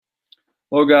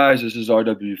Hello, guys. This is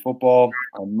RW Football.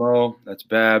 I'm Mo. That's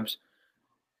Babs.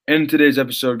 In today's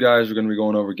episode, guys, we're going to be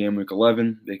going over Game Week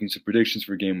 11, making some predictions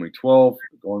for Game Week 12,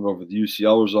 going over the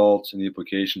UCL results and the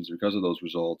implications because of those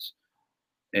results,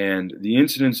 and the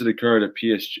incidents that occurred at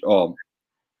PSG. Oh,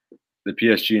 the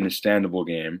PSG and Istanbul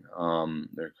game.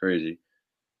 They're crazy.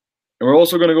 And we're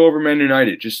also going to go over Man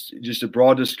United. Just a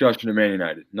broad discussion of Man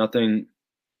United. Nothing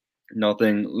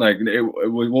like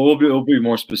we'll be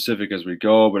more specific as we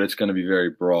go, but it's going to be very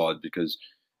broad because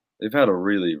they've had a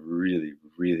really, really,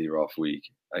 really rough week.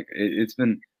 Like it's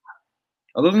been,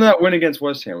 other than that win against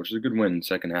West Ham, which is a good win in the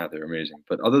second half, they're amazing.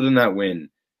 But other than that win,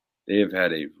 they have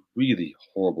had a really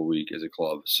horrible week as a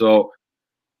club. So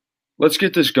let's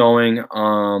get this going.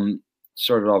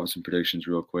 Started off with some predictions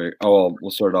real quick. Oh, well, we'll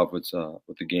start off with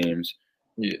the games.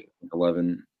 Yeah.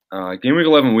 11. Game week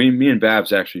 11, me and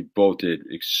Babs actually both did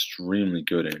extremely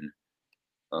good in.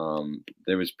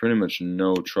 There was pretty much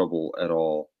no trouble at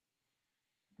all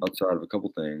outside of a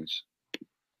couple things.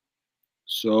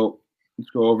 So let's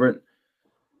go over it.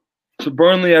 So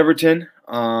Burnley, Everton.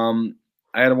 I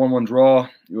had a 1-1 draw.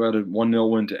 You had a 1-0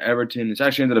 win to Everton. It's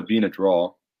actually ended up being a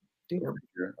draw. Damn.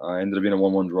 Ended up being a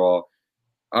 1-1 draw.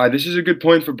 This is a good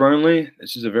point for Burnley.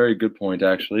 This is a very good point,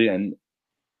 actually. And,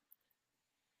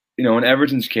 you know, in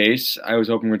Everton's case, I was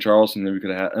hoping Richarlison that we could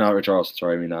have not Richarlison,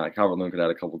 sorry, Calvert-Lewin could have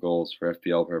had a couple goals for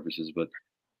FPL purposes, but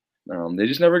they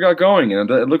just never got going. And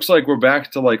it looks like we're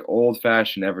back to, like,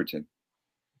 old-fashioned Everton.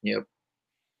 Yep.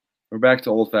 We're back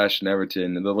to old-fashioned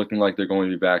Everton, and they're looking like they're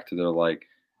going to be back to their, like,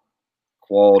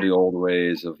 quality old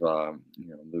ways of,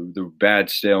 the bad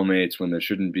stalemates when there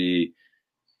shouldn't be,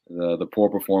 the poor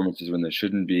performances when there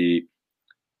shouldn't be.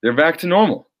 They're back to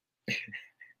normal.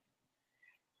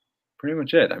 Pretty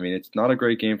much it. I mean, it's not a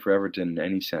great game for Everton in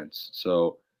any sense.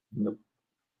 So, Nope.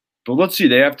 But let's see.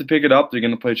 They have to pick it up. They're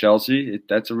going to play Chelsea.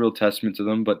 That's a real testament to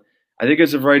them. But I think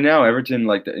as of right now, Everton,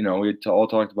 we all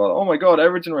talked about, oh my God,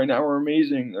 Everton right now are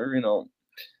amazing.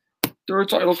 They're a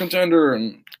title contender.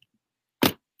 And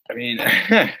I mean,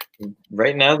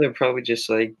 right now they're probably just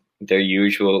like their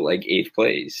usual like 8th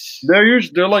place.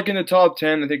 They're like in the top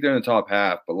 10. I think they're in the top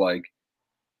half. But like,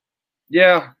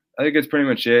 yeah, I think it's pretty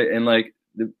much it. And like,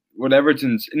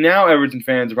 Everton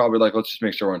fans are probably like, let's just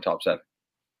make sure we're in top 7.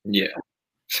 Yeah.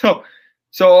 So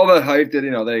all that hype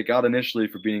that they got initially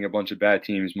for beating a bunch of bad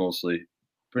teams mostly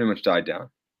pretty much died down.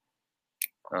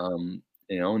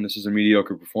 And this is a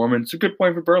mediocre performance. It's a good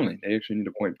point for Burnley. They actually need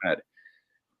a point pad.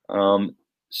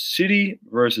 City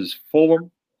versus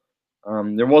Fulham.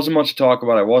 There wasn't much to talk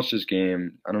about. I watched this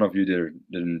game. I don't know if you did or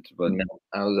didn't, but no,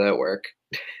 I was at work.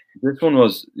 This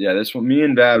one, me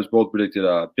and Babs both predicted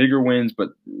bigger wins, but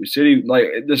City, like,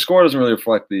 the score doesn't really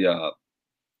reflect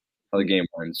how the game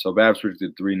went. So Babs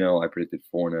predicted 3-0. I predicted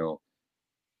 4-0.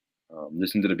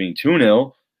 This ended up being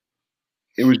 2-0.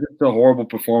 It was just a horrible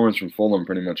performance from Fulham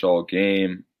pretty much all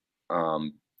game.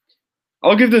 I'll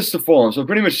give this to Fulham. So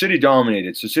pretty much City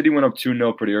dominated. So City went up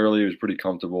 2-0 pretty early. It was pretty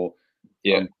comfortable.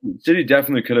 Yeah. City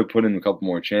definitely could have put in a couple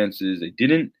more chances. They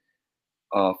didn't.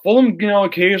 Fulham,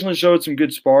 occasionally showed some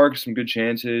good sparks, some good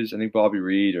chances. I think Bobby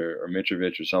Reed or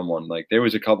Mitrovic or someone. Like, there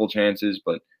was a couple chances,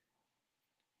 but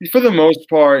for the most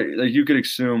part, like, you could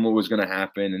assume what was going to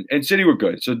happen. And City were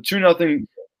good. So 2-0.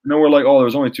 We're like, oh, there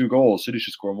was only 2 goals. City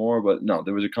should score more, but no,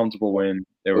 there was a comfortable win.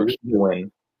 They were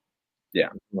win. Yeah.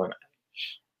 Well,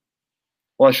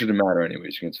 it shouldn't matter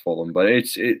anyways against Fulham, but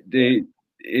they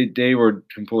were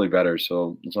completely better.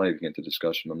 So let's not even get into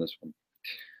discussion on this one.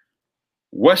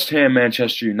 West Ham,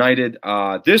 Manchester United.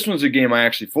 This one's a game I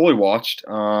actually fully watched.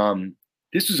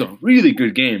 This was a really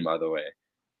good game, by the way.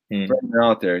 Right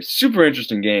out there. Super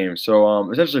interesting game.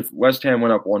 So essentially, West Ham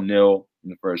went up 1-0 in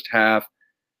the first half.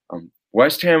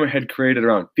 West Ham had created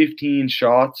around 15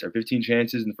 shots or 15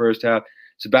 chances in the first half.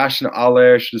 Sebastian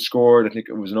Haller should have scored. I think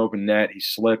it was an open net. He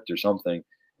slipped or something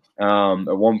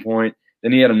at one point.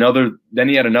 Then he had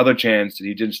another chance that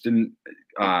he just didn't.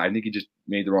 I think he just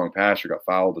made the wrong pass or got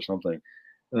fouled or something.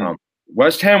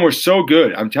 West Ham were so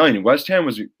good. I'm telling you,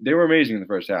 they were amazing in the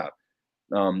first half.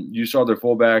 You saw their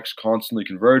fullbacks constantly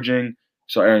converging.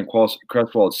 Saw Aaron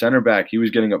Cresswell at center back. He was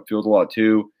getting upfield a lot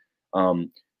too. Who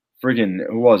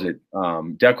was it?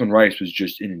 Declan Rice was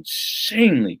just an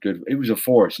insanely good. It was a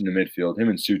force in the midfield. Him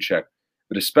and Souček,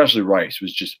 but especially Rice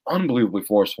was just unbelievably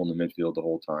forceful in the midfield the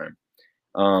whole time.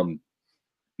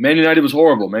 Man United was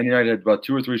horrible. Man United had about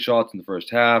 2 or 3 shots in the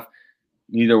first half.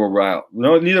 Neither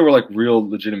were like real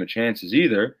legitimate chances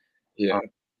either. Yeah.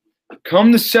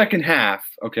 Come the second half,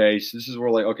 okay, so this is where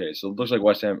so it looks like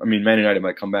Man United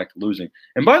might come back to losing.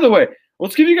 And by the way,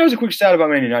 let's give you guys a quick stat about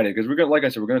Man United because we're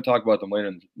gonna talk about them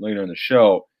later in the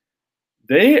show.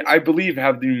 They, I believe,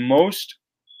 have the most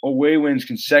away wins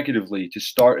consecutively to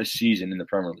start a season in the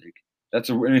Premier League. That's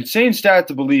an insane stat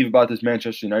to believe about this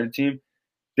Manchester United team.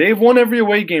 They've won every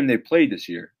away game they played this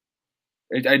year.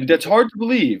 That's hard to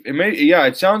believe.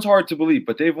 It sounds hard to believe,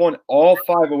 but they've won all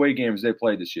 5 away games they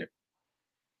played this year.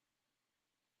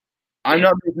 I'm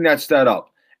not making that stat up.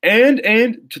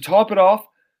 And to top it off,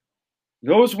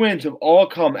 those wins have all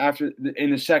come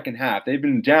in the second half. They've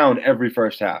been down every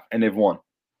first half, and they've won.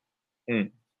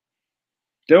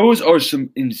 Those are some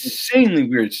insanely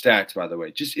weird stats, by the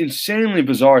way. Just insanely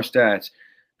bizarre stats.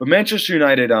 But Manchester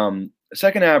United,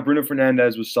 second half, Bruno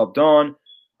Fernandes was subbed on.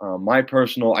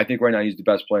 I think right now he's the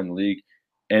best player in the league.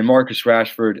 And Marcus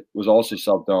Rashford was also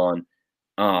subbed on.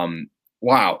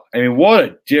 Wow. I mean, what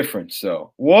a difference,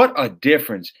 though. What a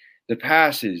difference. The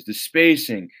passes, the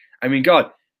spacing. I mean,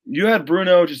 God, you had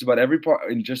Bruno in just about every part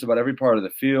of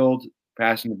the field,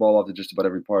 passing the ball off to just about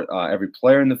every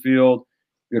player in the field.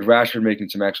 You had Rashford making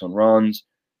some excellent runs.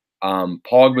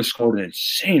 Pogba scored an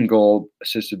insane goal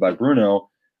assisted by Bruno.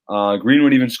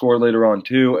 Greenwood even scored later on,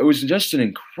 too. It was just an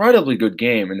incredibly good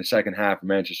game in the second half of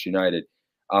Manchester United.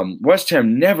 West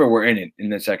Ham never were in it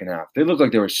in the second half. They looked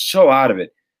like they were so out of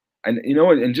it. And, you know,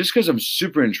 and just because I'm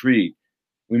super intrigued,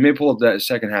 we may pull up that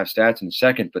second half stats in a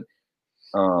second, but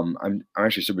I'm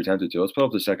actually super tempted to. Let's pull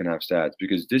up the second half stats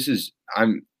because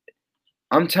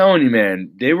I'm telling you,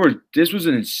 man, this was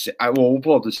an insane. We'll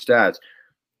pull up the stats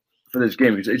for this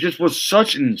game because it just was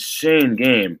such an insane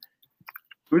game.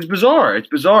 It was bizarre. It's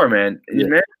bizarre, man.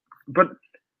 Yeah. But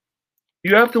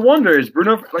you have to wonder, is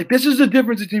Bruno – like, this is the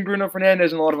difference between Bruno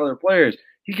Fernandes and a lot of other players.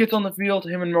 He gets on the field,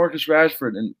 him and Marcus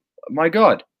Rashford, and my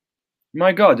God,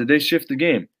 did they shift the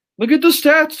game. Look at the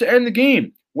stats to end the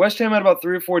game. West Ham had about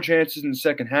 3 or 4 chances in the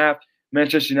second half.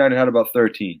 Manchester United had about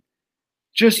 13.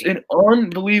 Just an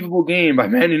unbelievable game by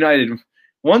Man United.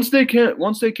 Once they came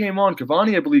on,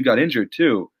 Cavani, I believe, got injured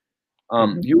too.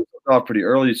 He was off pretty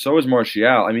early. So was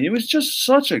Martial. I mean, it was just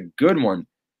such a good one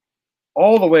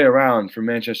all the way around for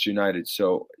Manchester United.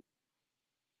 So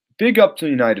big up to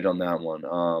United on that one.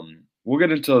 We'll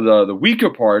get into the weaker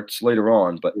parts later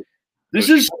on, but this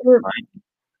is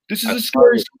a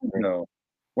scary season, though.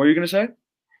 What are you gonna say?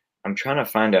 I'm trying to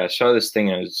find out. I saw this thing.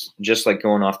 It was just like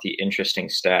going off the interesting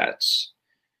stats.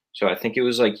 So I think it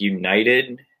was like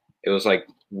United. It was like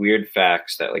weird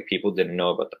facts that like people didn't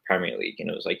know about the Premier League, and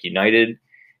it was like United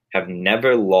have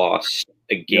never lost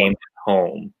a game at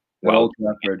home. Old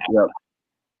Trafford.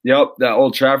 Yep, that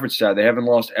Old Trafford stat. They haven't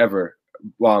lost ever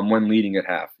when leading at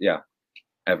half. Yeah,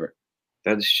 ever.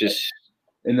 That's just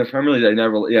in the Premier League. They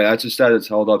never. Yeah, that's a stat that's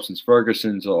held up since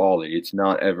Ferguson to Ollie. It's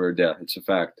not ever a death. It's a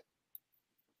fact.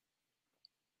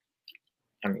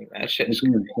 I mean, that shit is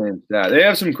insane stat. They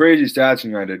have some crazy stats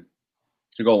United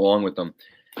to go along with them,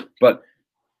 but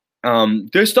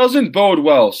this doesn't bode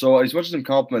well. So as much as I'm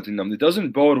complimenting them, it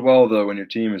doesn't bode well though when your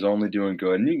team is only doing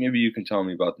good. And maybe you can tell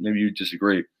me about. Maybe you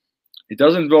disagree. It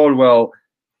doesn't bode well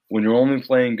when you're only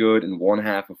playing good in one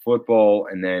half of football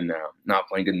and then not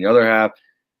playing good in the other half.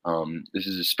 This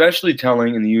is especially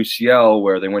telling in the UCL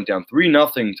where they went down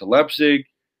 3-0 to Leipzig,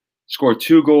 scored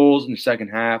 2 goals in the second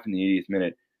half in the 80th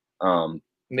minute.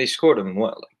 They scored them,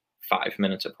 what, like 5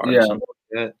 minutes apart? Yeah, or something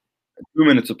like that? 2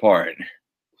 minutes apart.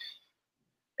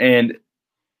 And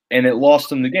it lost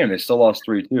them the game. They still lost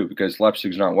 3-2 because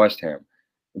Leipzig's not West Ham.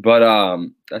 But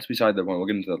that's beside the point. We'll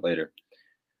get into that later.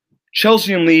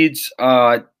 Chelsea and Leeds.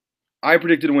 I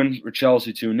predicted a win for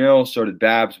Chelsea 2-0. So did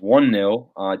Babs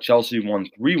 1-0. Chelsea won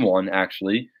 3-1,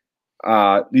 actually.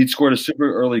 Leeds scored a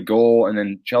super early goal, and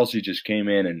then Chelsea just came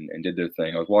in and did their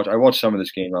thing. I watched some of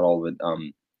this game, not all of it.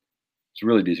 It's a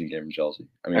really decent game from Chelsea.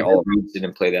 I mean, all of Leeds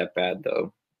didn't play that bad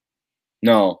though.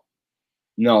 No,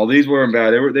 Leeds weren't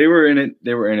bad. They were in it.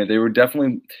 They were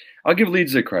definitely. I'll give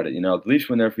Leeds the credit. At least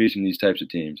when they're facing these types of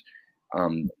teams,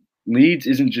 Leeds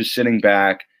isn't just sitting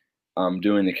back,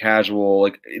 doing the casual.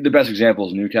 Like the best example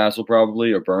is Newcastle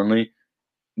probably or Burnley,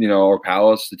 or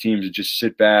Palace. The teams that just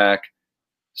sit back,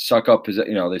 suck up.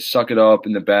 They suck it up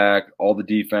in the back. All the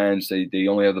defense. They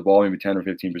only have the ball maybe 10 or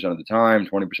 15% of the time,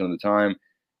 20% of the time.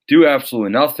 Do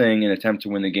absolutely nothing and attempt to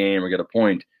win the game or get a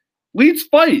point. Leeds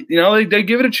fight. They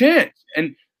give it a chance.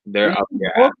 And they're up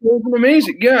your ass.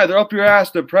 Amazing. Yeah, they're up your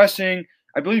ass. They're pressing.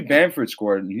 I believe Bamford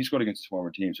scored, and he scored against his former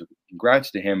team. So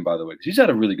congrats to him, by the way, because he's had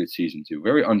a really good season too.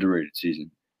 Very underrated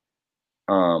season.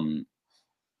 And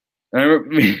I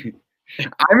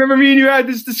remember me and you had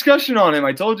this discussion on him.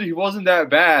 I told you he wasn't that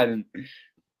bad. And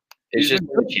it's just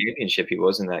the championship. He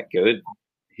wasn't that good.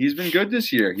 He's been good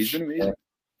this year. He's been amazing.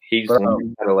 He's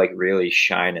learned how to really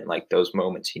shine in those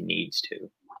moments he needs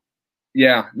to.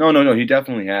 Yeah, no, he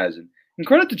definitely has. And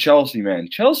credit to Chelsea, man.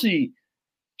 Chelsea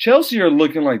Chelsea are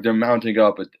looking like they're mounting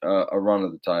up a run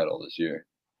of the title this year,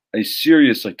 a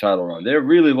serious like title run. They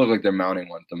really look like they're mounting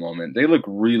one at the moment. They look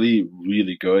really,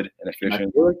 really good and And I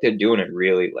efficient, feel like they're doing it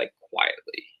really like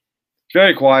quietly.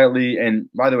 very quietly. And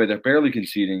by the way, they're barely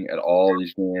conceding at all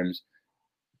these games.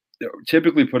 They're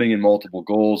typically putting in multiple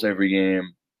goals every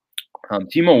game.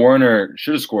 Timo Werner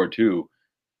should have scored too.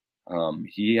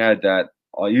 He had that.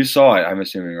 Oh, you saw it, I'm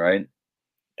assuming, right?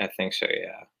 I think so,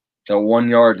 yeah. The 1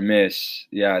 yard miss.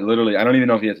 Yeah, literally. I don't even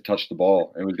know if he had to touch the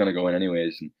ball. It was going to go in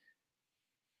anyways. And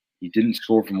he didn't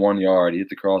score from 1 yard. He hit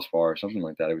the crossbar or something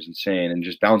like that. It was insane. And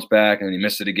just bounced back and then he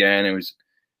missed it again. It was.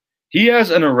 He has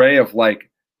an array of like.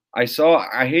 I saw.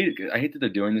 I hate that they're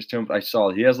doing this to him, but I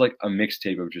saw he has like a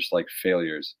mixtape of just like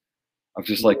failures. Of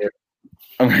just like.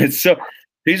 I mean, it's so.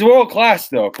 He's world class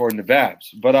though, according to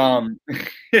Babs. But I'm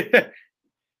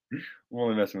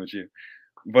only messing with you.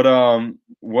 But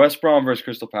West Brom versus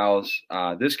Crystal Palace.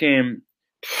 This game,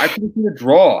 I predicted a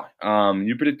draw.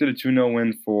 You predicted a 2-0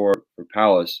 win for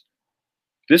Palace.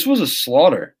 This was a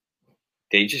slaughter.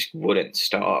 They just wouldn't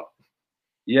stop.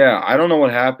 Yeah, I don't know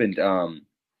what happened.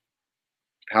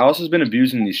 Palace has been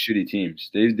abusing these shitty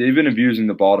teams. They've been abusing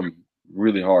the bottom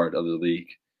really hard of the league.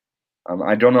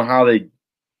 I don't know how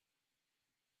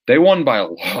they won by a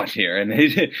lot here, and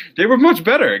they were much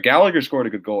better. Gallagher scored a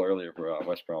good goal earlier for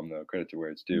West Brom, though. Credit to where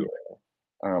it's due.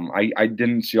 I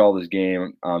didn't see all this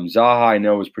game. Zaha, I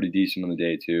know, was pretty decent on the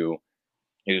day, too.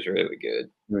 He was really good.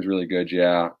 He was really good,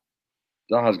 yeah.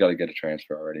 Zaha's got to get a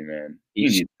transfer already, man.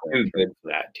 He's too good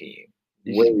for that team.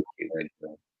 Way too good.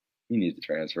 He needs a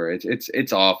transfer.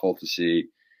 It's awful to see.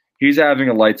 He's having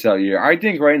a lights out year. I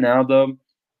think right now, though,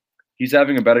 he's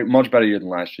having a much better year than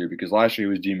last year because last year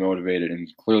he was demotivated and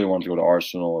clearly wanted to go to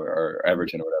Arsenal or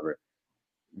Everton or whatever.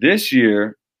 This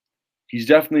year, he's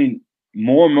definitely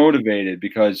more motivated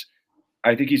because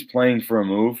I think he's playing for a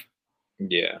move.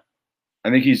 Yeah. I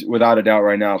think he's, without a doubt,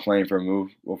 right now playing for a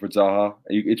move, Wilfried Zaha.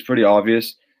 It's pretty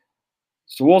obvious.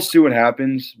 So we'll see what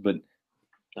happens. But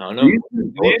I don't know.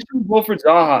 The issue with Wilfried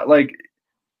Zaha, like,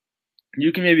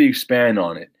 you can maybe expand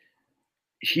on it.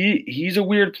 He's a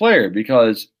weird player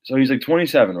because he's like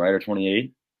 27, right, or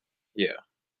 28. Yeah.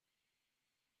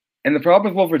 And the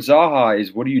problem with Wilfried Zaha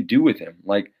is what do you do with him?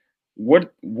 Like,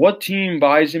 what team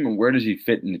buys him and where does he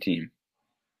fit in the team?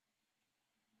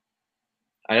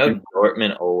 I know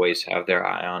Dortmund always have their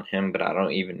eye on him, but I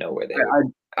don't even know where they.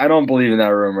 I don't believe in that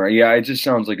rumor. Yeah, it just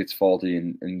sounds like it's faulty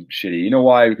and shitty. You know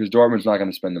why? Because Dortmund's not going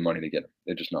to spend the money to get him.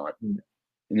 They're just not. In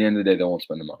the end of the day, they won't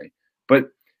spend the money. But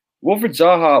Wilfried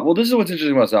Zaha, well, this is what's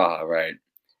interesting about Zaha, right?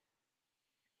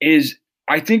 Is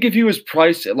I think if he was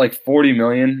priced at like 40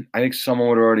 million, I think someone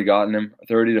would have already gotten him,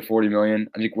 30 to 40 million.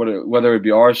 I think whether it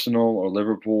be Arsenal or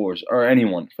Liverpool or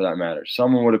anyone for that matter,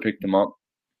 someone would have picked him up.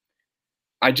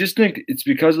 I just think it's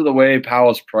because of the way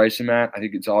Palace price him at. I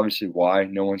think it's obviously why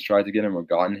no one's tried to get him or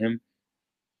gotten him.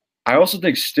 I also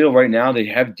think still right now they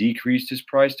have decreased his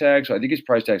price tag, so I think his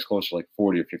price tag is close to like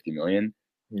 40 or 50 million.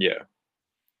 Yeah.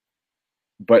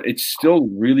 But it's still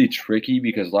really tricky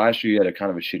because last year he had a kind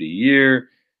of a shitty year.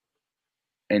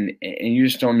 And you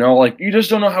just don't know, like, you just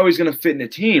don't know how he's going to fit in a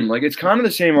team. Like, it's kind of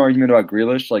the same argument about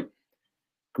Grealish. Like,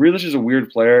 Grealish is a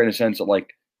weird player in a sense that,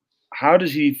 like, how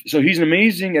does he – so he's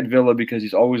amazing at Villa because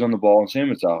he's always on the ball, and same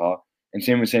with Zaha, and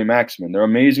same with Saint-Maximin. They're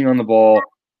amazing on the ball.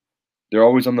 They're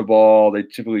always on the ball. They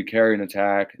typically carry an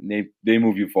attack. And they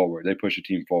move you forward. They push a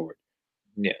team forward.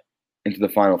 Yeah. Into the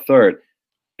final third.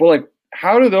 But, like,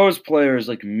 how do those players,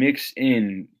 like, mix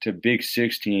in to Big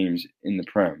Six teams in the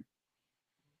Prem?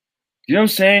 You know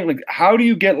what I'm saying? Like, how do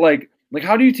you get like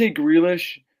how do you take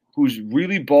Grealish, who's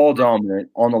really ball dominant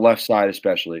on the left side,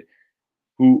 especially,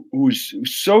 who's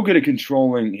so good at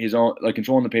controlling his own, like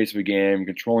controlling the pace of a game,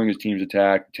 controlling his team's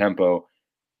attack tempo,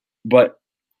 but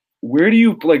where do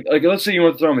you like let's say you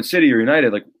want to throw him at City or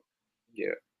United, like,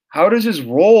 yeah, how does his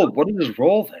role? What is his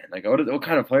role then? Like, what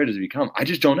kind of player does he become? I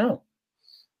just don't know.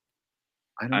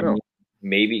 I don't know.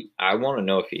 Maybe I want to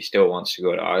know if he still wants to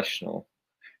go to Arsenal.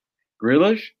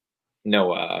 Grealish? No,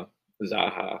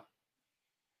 Zaha.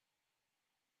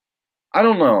 I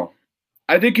don't know.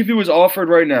 I think if he was offered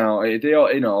right now, if they all,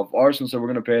 if Arsenal said we're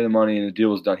going to pay the money and the deal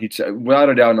was done, he'd say, without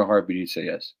a doubt in a heartbeat, he'd say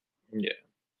yes. Yeah.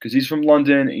 Because he's from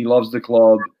London. He loves the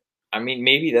club. I mean,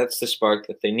 maybe that's the spark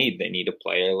that they need. They need a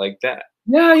player like that.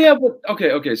 Yeah, but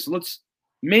okay. So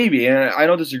maybe, and I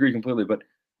don't disagree completely, but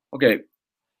okay,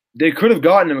 they could have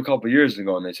gotten him a couple years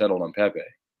ago and they settled on Pepe.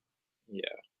 Yeah.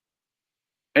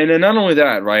 And then not only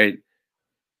that, right?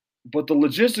 But the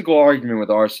logistical argument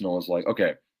with Arsenal is like,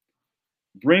 okay,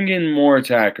 bring in more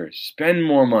attackers, spend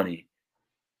more money.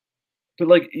 But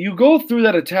like you go through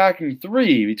that attacking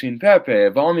three between Pepe,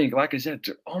 Aubameyang, like I said,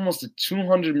 almost a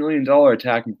 $200 million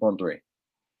attacking front three.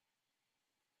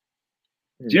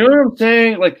 Do you know what I'm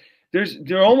saying? Like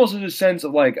there almost is a sense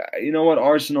of like, you know what,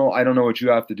 Arsenal, I don't know what you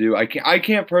have to do. I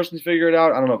can't personally figure it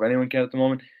out. I don't know if anyone can at the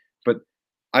moment, but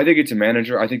I think it's a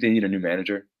manager. I think they need a new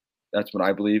manager. That's what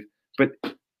I believe. But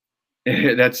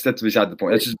that's beside the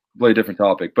point. That's just a really different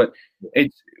topic. But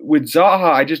it's with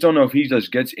Zaha, I just don't know if he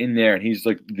just gets in there and he's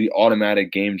like the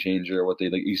automatic game changer, what they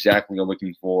like exactly are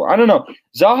looking for. I don't know.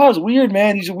 Zaha's weird,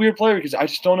 man. He's a weird player because I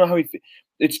just don't know how he.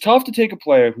 It's tough to take a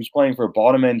player who's playing for a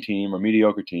bottom end team or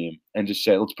mediocre team and just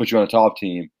say, let's put you on a top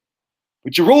team.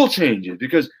 But your role changes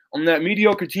because on that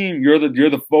mediocre team, you're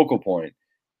the focal point.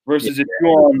 Versus if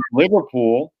you're on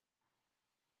Liverpool,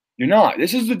 you're not.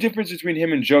 This is the difference between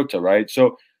him and Jota, right?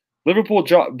 So Liverpool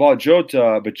bought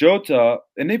Jota, but Jota,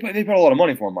 and they paid a lot of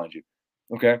money for him, mind you.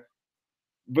 Okay.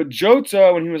 But Jota,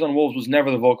 when he was on Wolves, was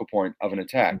never the vocal point of an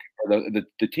attack or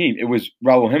the team. It was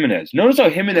Raul Jimenez. Notice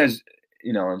how Jimenez,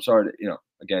 I'm sorry to,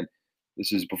 again,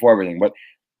 this is before everything, but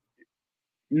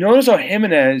notice how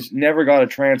Jimenez never got a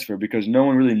transfer because no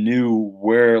one really knew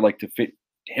where to fit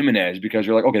Jimenez because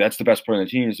you're like, okay, that's the best player on the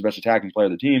team. It's the best attacking player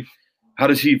of the team. How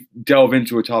does he delve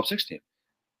into a top 6 team?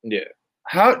 Yeah.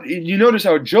 How you notice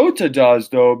how Jota does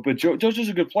though, but Jota's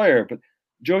a good player, but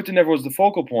Jota never was the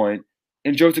focal point,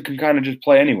 and Jota can kind of just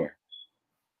play anywhere.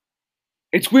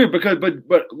 It's weird because,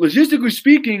 but logistically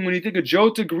speaking, when you think of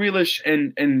Jota, Grealish,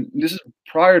 and this is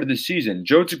prior to this season,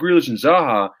 Jota, Grealish, and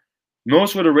Zaha,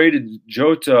 most would have rated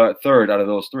Jota third out of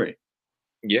those 3.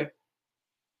 Yeah.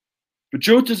 But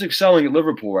Jota's excelling at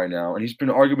Liverpool right now, and he's been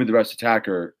arguably the best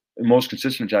attacker, most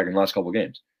consistent attacker in the last couple of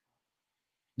games.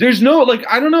 There's no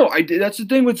I don't know. That's the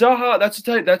thing with Zaha. That's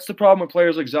the problem with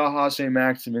players like Zaha, St.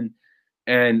 Maximin,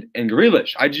 and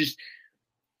Grealish.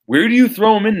 Where do you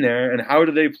throw them in there, and how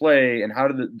do they play, and how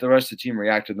do the rest of the team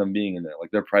react to them being in there,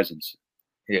 like their presence?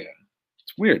 Yeah,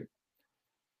 it's weird.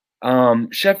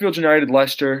 Sheffield United,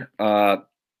 Leicester.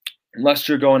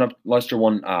 Leicester going up. Leicester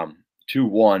won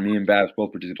 2-1. Me and Babs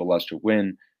both predicted a Leicester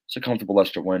win. It's a comfortable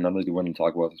Leicester win. I don't really want to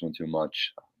talk about this one too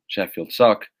much. Sheffield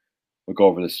suck. We'll go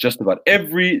over this just about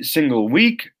every single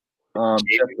week.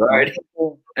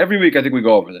 Every week, I think we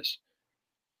go over this.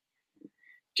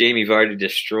 Jamie Vardy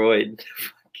destroyed.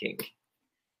 Did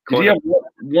he have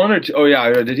one or two? Oh,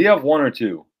 yeah. Did he have 1 or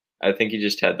 2? I think he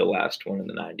just had the last one in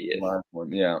the 90th. Last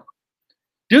one, yeah.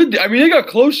 Dude, I mean, they got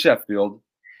close, Sheffield.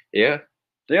 Yeah.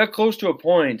 They got close to a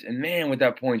point, and man, with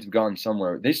that point, have gone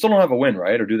somewhere. They still don't have a win,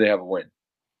 right? Or do they have a win?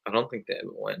 I don't think they have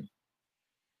a win.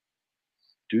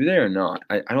 Do they or not?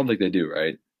 I don't think they do,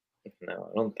 right? No,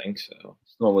 I don't think so.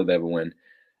 It's not like they have a win.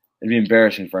 It'd be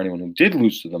embarrassing for anyone who did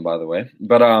lose to them, by the way.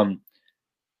 But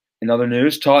in other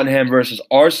news, Tottenham versus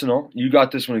Arsenal. You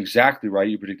got this one exactly right.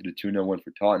 You predicted a 2-0 win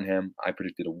for Tottenham. I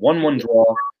predicted a 1-1 draw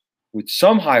with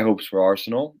some high hopes for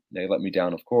Arsenal. They let me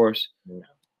down, of course.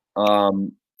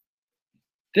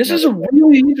 This is a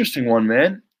really interesting one,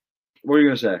 man. What are you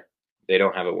going to say? They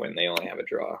don't have a win. They only have a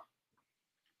draw.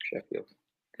 Sheffield.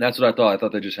 That's what I thought. I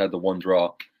thought they just had the one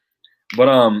draw.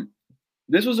 But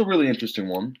this was a really interesting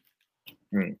one.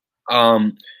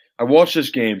 I watched this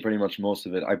game pretty much most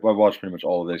of it. I watched pretty much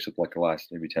all of it except the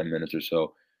last maybe 10 minutes or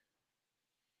so.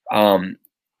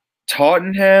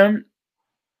 Tottenham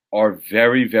are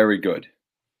very, very good.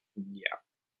 Yeah.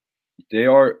 They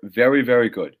are very, very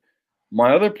good.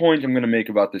 My other point I'm going to make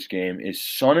about this game is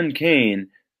Son and Kane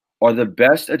are the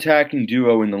best attacking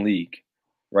duo in the league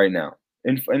right now,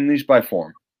 at least by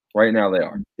form. Right now they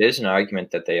are. There's an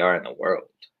argument that they are in the world.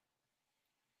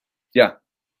 Yeah.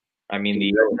 I mean,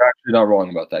 you're actually not wrong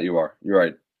about that. You are. You're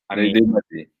right. They might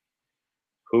be.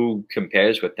 Who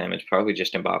compares with them? It's probably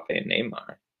just Mbappe and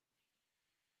Neymar.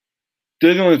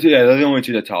 They're the only two. Yeah, they're the only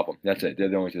two that top them. That's it. They're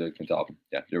the only two that can top them.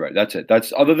 Yeah, you're right. That's it.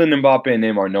 That's other than Mbappe and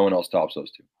Neymar, no one else tops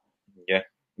those two. Yeah,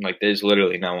 there's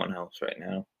literally no one else right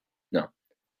now. No.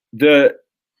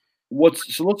 We'll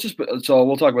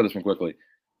talk about this one quickly.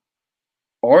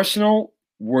 Arsenal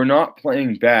were not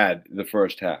playing bad the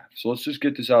first half. So let's just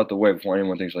get this out the way before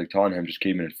anyone thinks Tottenham just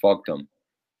came in and fucked them.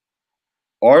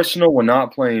 Arsenal were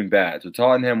not playing bad. So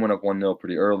Tottenham went up 1-0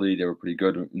 pretty early. They were pretty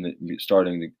good in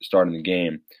starting the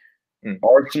game.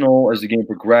 Arsenal, as the game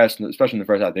progressed, especially in the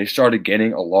first half, they started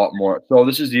getting a lot more. So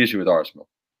this is the issue with Arsenal.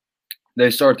 They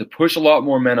started to push a lot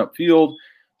more men upfield,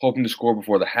 hoping to score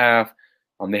before the half.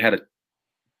 They had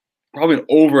probably an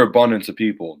overabundance of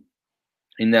people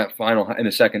in that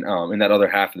in that other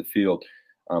half of the field.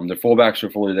 Their fullbacks were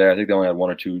fully there. I think they only had 1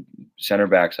 or 2 center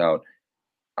backs out.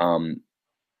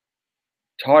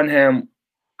 Tottenham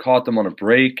caught them on a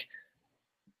break.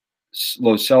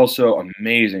 Lo Celso,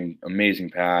 amazing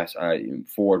pass.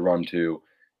 Forward run too.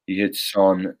 He hits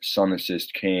Son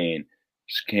assist Kane.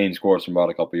 Kane scores from about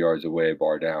a couple yards away,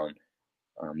 bar down.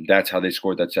 That's how they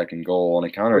scored that second goal on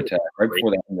a counterattack right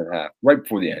before the end of the half. Right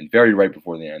before the end. Very right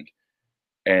before the end.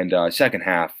 And second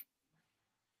half,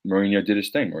 Mourinho did his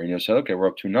thing. Mourinho said, okay, we're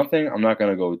up 2-0. I'm not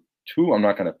going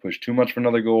to push too much for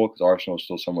another goal because Arsenal is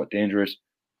still somewhat dangerous.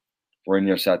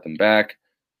 Mourinho sat them back.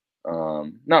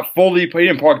 Not fully, but he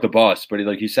didn't park the bus, but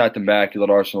he sat them back. He let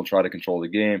Arsenal try to control the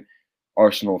game.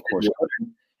 Arsenal, of course,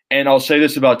 couldn't. And I'll say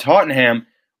this about Tottenham: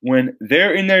 when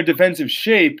they're in their defensive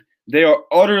shape, they are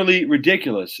utterly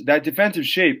ridiculous. That defensive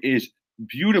shape is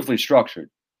beautifully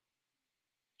structured,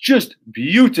 just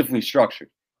beautifully structured.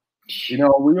 You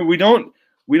know, we don't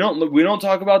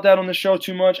talk about that on the show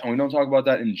too much, and we don't talk about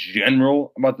that in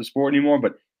general about the sport anymore.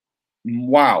 But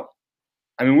wow.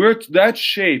 I mean, that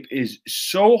shape is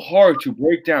so hard to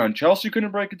break down. Chelsea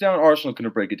couldn't break it down. Arsenal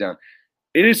couldn't break it down.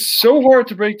 It is so hard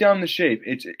to break down the shape.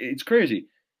 It's crazy.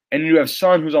 And you have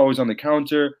Son, who's always on the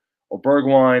counter, or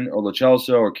Bergwijn, or Lo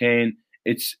Celso, or Kane.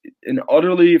 It's an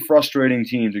utterly frustrating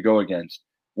team to go against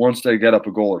once they get up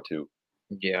a goal or two.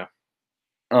 Yeah.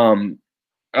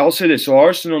 I'll say this. So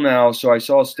Arsenal now. So I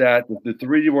saw a stat that the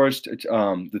three worst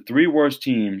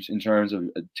teams in terms of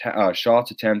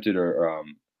shots attempted or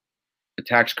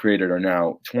attacks created are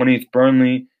now 20th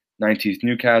Burnley, 19th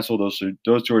Newcastle. Those two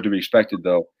are to be expected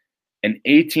though, and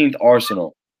 18th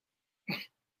Arsenal.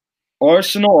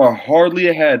 Arsenal are hardly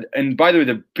ahead, and by the way,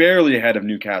 they're barely ahead of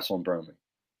Newcastle and Burnley.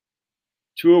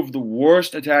 Two of the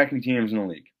worst attacking teams in the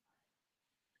league.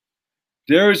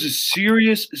 There is a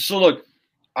serious. So look,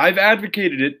 I've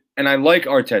advocated it, and I like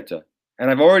Arteta,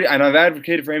 and I've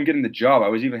advocated for him getting the job. I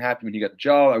was even happy when he got the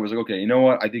job. I was like, okay, you know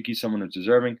what? I think he's someone who's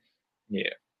deserving.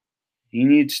 Yeah. He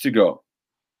needs to go.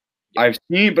 I've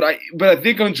seen, but I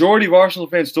think a majority of Arsenal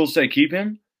fans still say keep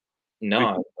him.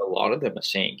 No, a lot of them are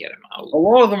saying get him out. A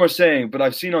lot of them are saying, but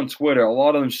I've seen on Twitter, a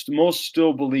lot of them most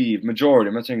still believe, majority,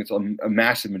 I'm not saying it's a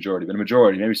massive majority, but a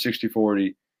majority, maybe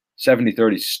 60-40,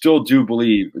 70-30, still do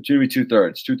believe, maybe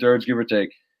two-thirds, give or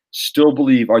take, still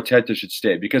believe Arteta should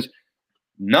stay. Because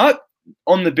not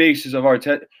on the basis of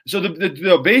Arteta. So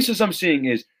the basis I'm seeing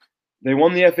is they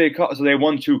won the FA Cup, so they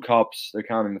won 2 cups. They're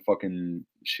counting the fucking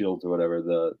Shield or whatever.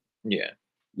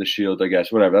 The Shield, I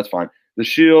guess, whatever. That's fine. The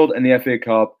Shield and the FA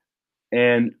Cup,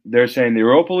 and they're saying the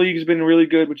Europa League has been really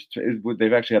good, which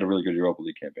they've actually had a really good Europa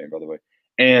League campaign, by the way.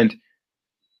 And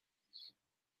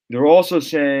they're also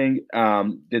saying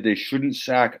that they shouldn't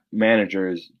sack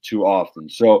managers too often.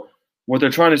 So what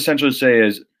they're trying to essentially say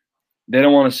is they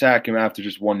don't want to sack him after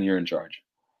just 1 year in charge.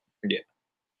 Yeah.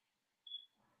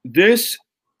 This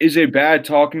is a bad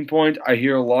talking point I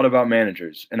hear a lot about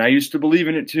managers, and I used to believe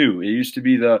in it too. It used to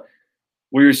be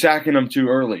you're sacking them too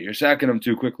early, you're sacking them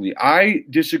too quickly. I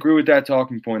disagree with that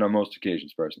talking point on most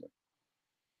occasions, personally.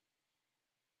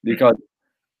 Because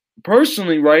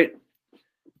personally, right,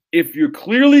 if you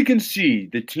clearly can see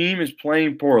the team is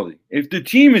playing poorly,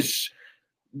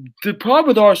 the problem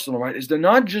with Arsenal, right, is they're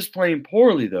not just playing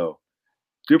poorly, though.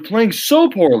 They're playing so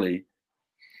poorly,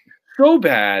 so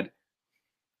bad.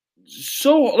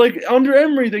 So, like, under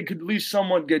Emery, they could at least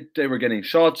somewhat they were getting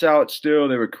shots out still.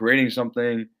 They were creating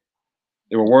something.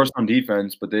 They were worse on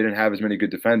defense, but they didn't have as many good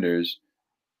defenders.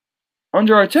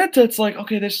 Under Arteta, it's like,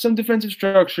 okay, there's some defensive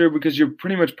structure because you're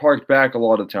pretty much parked back a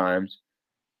lot of times.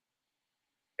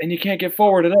 And you can't get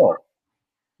forward at all.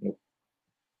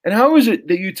 And how is it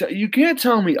that you can't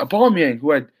tell me Aubameyang,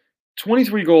 who had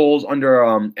 23 goals under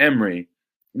Emery,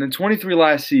 and then 23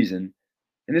 last season,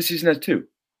 and this season has 2.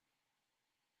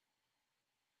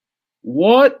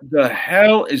 What the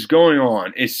hell is going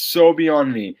on? It's so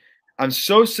beyond me. I'm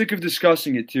so sick of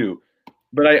discussing it too.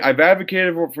 But I've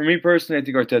advocated for me personally. I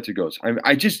think Arteta goes.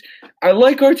 I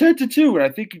like Arteta too, and I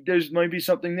think there's might be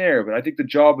something there. But I think the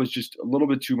job was just a little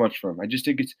bit too much for him. I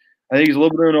think he's a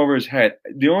little bit in over his head.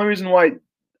 The only reason why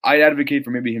I advocate for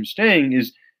maybe him staying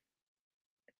is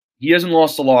he hasn't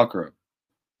lost the locker room.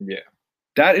 Yeah,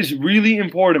 that is really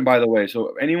important, by the way.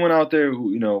 So anyone out there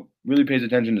who really pays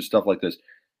attention to stuff like this.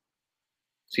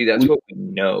 See, that's what we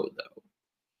know, though.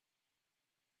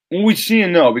 Well, we see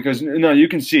and know because you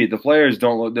can see it. The players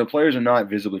are not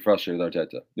visibly frustrated with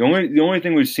Arteta. The only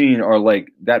thing we've seen are like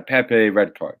that Pepe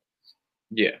red card.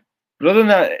 Yeah. But other than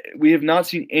that, we have not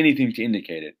seen anything to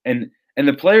indicate it. And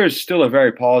the players still are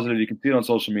very positive. You can see it on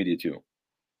social media too.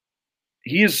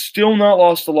 He has still not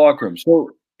lost the locker room.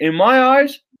 So in my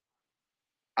eyes,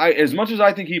 as much as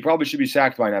I think he probably should be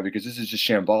sacked by now because this is just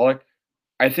shambolic,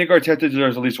 I think Arteta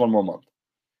deserves at least 1 more month.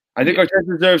 I think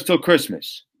Arteta deserves till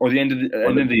Christmas or the end of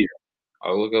the year.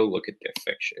 I'll go look at their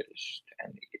fixtures to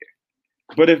end the year.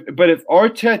 But if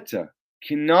Arteta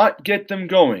cannot get them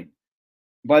going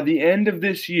by the end of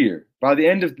this year, by the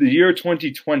end of the year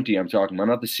 2020, I'm talking about,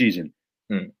 not the season,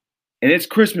 and it's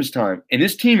Christmas time, and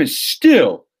this team is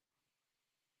still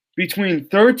between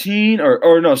 13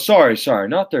 or no, sorry,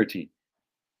 not 13,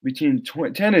 between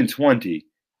 10 and 20,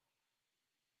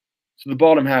 so the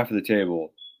bottom half of the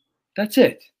table. That's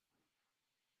it.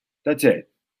 That's it.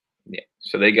 Yeah.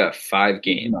 So they got 5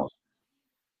 games.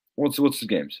 What's the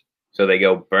games? So they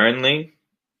go Burnley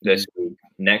this week.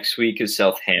 Next week is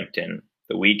Southampton.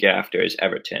 The week after is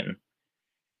Everton.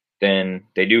 Then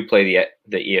they do play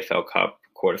the EFL Cup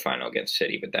quarterfinal against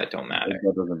City, but that don't matter.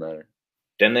 That doesn't matter.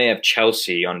 Then they have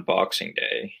Chelsea on Boxing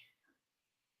Day.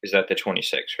 Is that the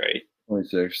 26th, right?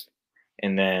 26th.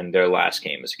 And then their last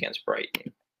game is against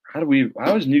Brighton. How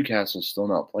has Newcastle still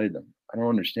not played them? I don't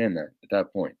understand that at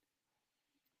that point.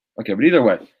 Okay, but either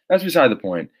way, that's beside the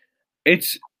point. They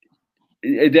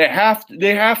have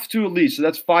to at least, so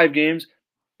that's 5 games.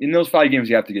 In those 5 games,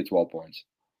 you have to get 12 points.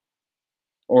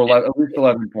 Or at least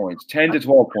 11 points. 10 to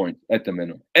 12 points at the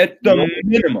minimum. At the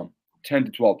minimum, 10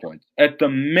 to 12 points. At the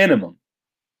minimum.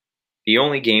 The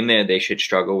only game there they should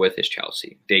struggle with is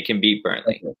Chelsea. They can beat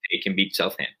Burnley. Okay. They can beat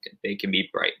Southampton. They can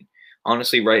beat Brighton.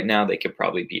 Honestly, right now, they could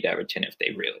probably beat Everton if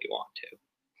they really want to.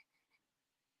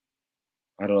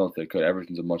 I don't know if they could.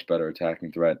 Everton's a much better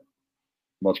attacking threat.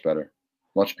 Much better.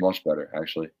 Much better,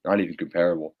 actually. Not even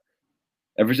comparable.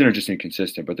 Everton are just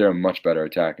inconsistent, but they're a much better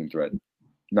attacking threat.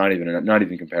 Not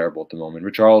even comparable at the moment.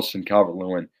 Richarlison,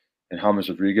 Calvert-Lewin, and James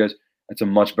Rodriguez, that's a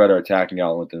much better attacking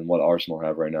outlet than what Arsenal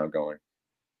have right now going.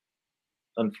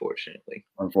 Unfortunately,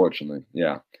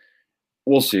 yeah.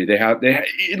 We'll see. They have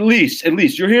at least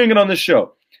you're hearing it on this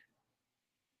show.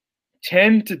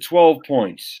 10 to 12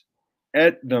 points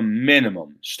at the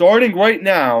minimum. Starting right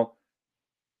now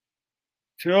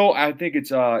till I think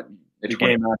it's the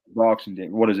game after Boxing Day.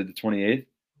 What is it, the 28th?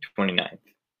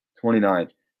 29th.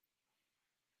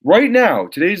 Right now,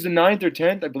 today's the 9th or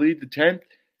 10th, I believe the 10th.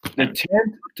 The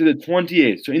 10th to the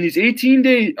 28th. So in these 18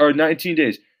 days or 19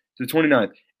 days to the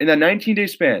 29th, in that 19-day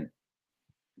span,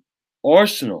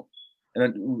 Arsenal,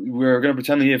 and we're going to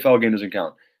pretend the EFL game doesn't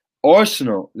count.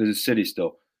 Arsenal, there's a City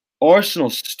still.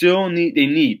 Arsenal still need at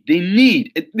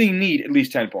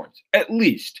least 10 points. At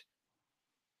least.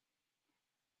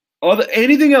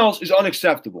 Anything else is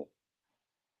unacceptable.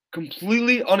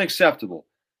 Completely unacceptable.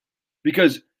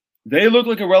 Because they look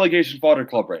like a relegation fodder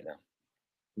club right now.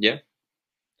 Yeah.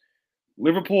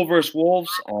 Liverpool versus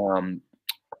Wolves.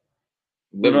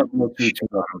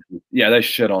 Yeah, they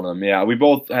shit on them. Yeah, we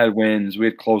both had wins. We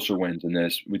had closer wins in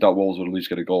this. We thought Wolves would at least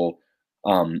get a goal.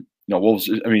 Wolves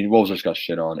just got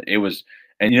shit on.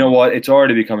 And you know what? It's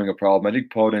already becoming a problem. I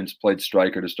think Podence played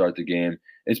striker to start the game.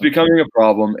 It's becoming a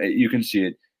problem. You can see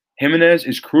it. Jimenez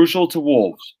is crucial to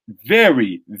Wolves.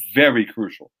 Very, very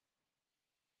crucial.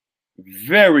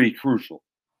 Very crucial.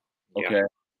 Okay. Yeah.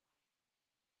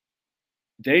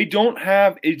 They don't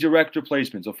have a direct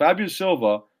replacement. So Fabio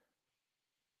Silva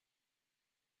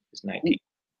is 19.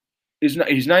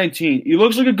 He's 19. He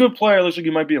looks like a good player. Looks like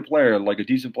he might be a player, like a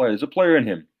decent player. There's a player in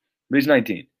him. But he's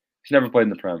 19. He's never played in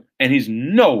the Prem. And he's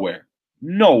nowhere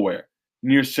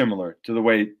near similar to the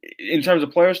way, in terms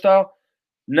of player style,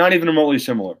 not even remotely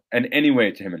similar in any way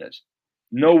to Jimenez.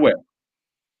 Nowhere.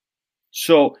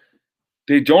 So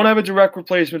they don't have a direct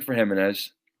replacement for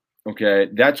Jimenez. Okay,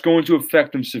 that's going to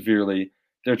affect them severely.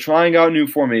 They're trying out new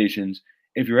formations.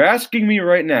 If you're asking me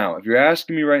right now,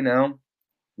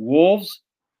 Wolves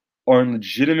are in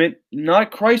legitimate,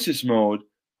 not crisis mode,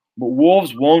 but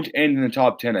Wolves won't end in the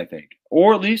top 10, I think.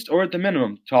 Or at the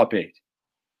minimum, top 8.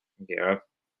 Yeah.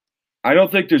 I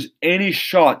don't think there's any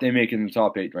shot they make it in the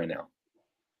top 8 right now.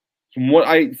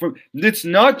 It's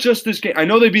not just this game. I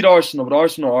know they beat Arsenal, but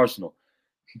Arsenal.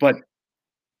 But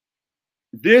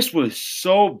this was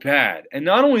so bad. And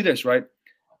not only this, right?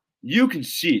 You can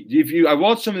see it. I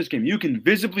watched some of this game, you can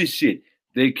visibly see it.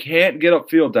 They can't get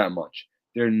upfield that much.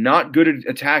 They're not good at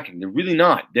attacking. They're really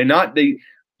not. They're not. They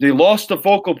lost the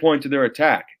focal point to their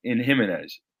attack in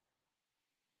Jimenez.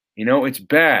 It's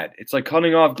bad. It's like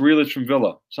cutting off Grealish from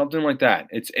Villa, something like that.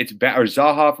 It's bad. Or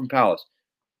Zaha from Palace.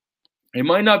 It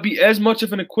might not be as much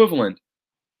of an equivalent,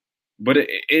 but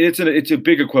it's a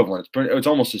big equivalent. It's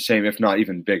almost the same, if not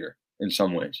even bigger in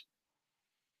some ways.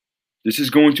 This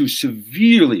is going to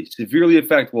severely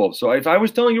affect Wolves. So if I was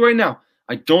telling you right now,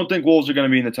 I don't think Wolves are going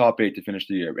to be in the top 8 to finish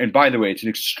the year. And by the way, it's an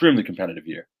extremely competitive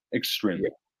year. Extremely.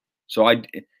 Yeah. So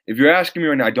if you're asking me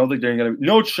right now, I don't think they're going to –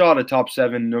 no shot at top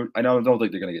 7. I don't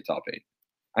think they're going to get top 8.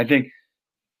 I think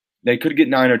they could get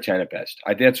 9 or 10 at best.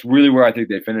 That's really where I think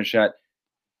they finish at.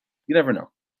 You never know.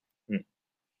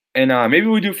 And maybe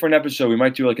we do for an episode. We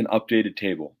might do like an updated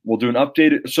table. We'll do an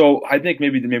updated. So I think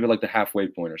maybe like the halfway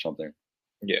point or something.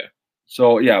 Yeah.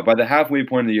 So yeah, by the halfway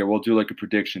point of the year, we'll do like a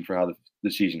prediction for how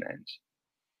the season ends.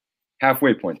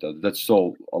 Halfway point though, that's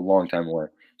still a long time away.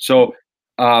 So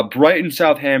Brighton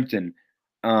Southampton.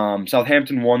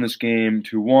 Southampton won this game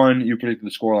 2-1. You predicted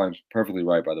the scoreline perfectly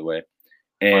right, by the way.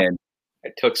 And I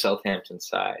took Southampton's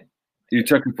side. you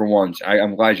took it for once.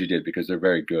 I'm glad you did because they're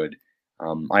very good.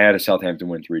 I had a Southampton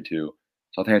win 3-2.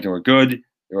 Southampton were good.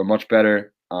 They were much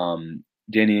better.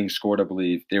 Danny Ings scored, I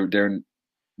believe. They're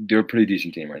a pretty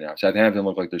decent team right now. Southampton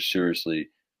look like they're seriously.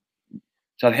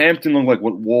 Southampton look like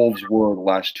what Wolves were the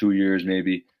last 2 years,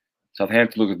 maybe.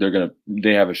 Southampton look like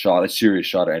they have a serious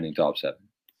shot at ending top 7.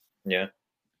 Yeah.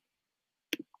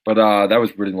 But that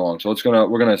was pretty long, so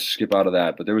we're gonna skip out of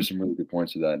that. But there was some really good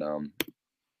points to that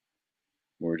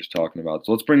we were just talking about.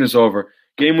 So let's bring this over.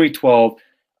 Game week 12.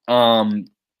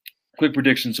 Quick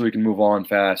prediction so we can move on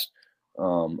fast.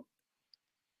 I'll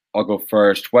go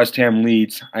first. West Ham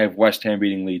Leeds. I have West Ham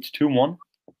beating Leeds 2-1.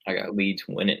 I got Leeds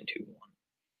winning 2-1.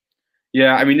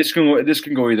 Yeah, I mean this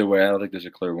can go either way. I don't think there's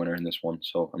a clear winner in this one.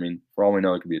 So I mean, for all we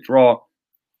know, it could be a draw.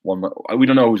 We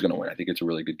don't know who's going to win. I think it's a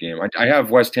really good game. I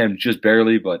have West Ham just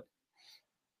barely, but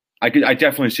I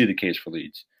definitely see the case for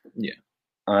Leeds. Yeah.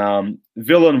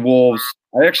 Villa and Wolves.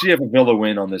 I actually have a Villa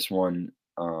win on this one.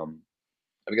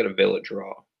 I've got a Villa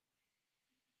draw.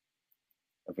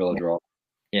 A Villa draw.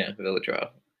 Yeah, Villa draw.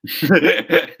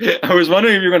 I was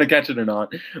wondering if you were going to catch it or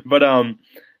not, but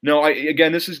no.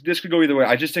 This could go either way.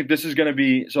 I just think this is going to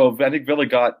be. So I think Villa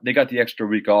got the extra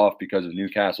week off because of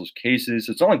Newcastle's cases.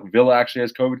 It's not like Villa actually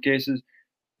has COVID cases.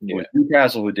 Yeah. It was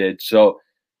Newcastle who did. So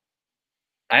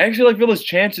I actually like Villa's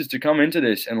chances to come into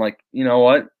this and like, you know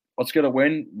what? Let's get a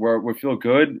win. We feel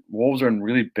good. Wolves are in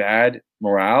really bad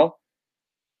morale.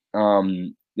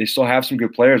 They still have some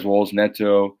good players. Wolves,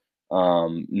 Neto,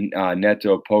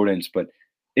 Podence, but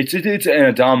it's an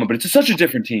Adama, but it's such a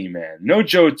different team, man. No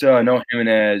Jota, no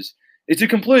Jimenez. It's a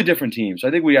completely different team. So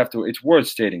I think it's worth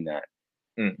stating that.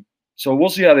 So we'll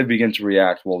see how they begin to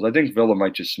react, Wolves. I think Villa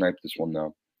might just snipe this one,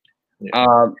 though.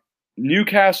 Yeah.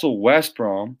 Newcastle, West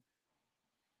Brom.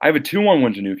 I have a 2-1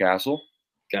 win to Newcastle.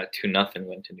 Got 2-0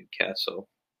 win to Newcastle.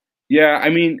 Yeah, I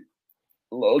mean,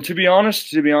 to be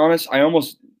honest, I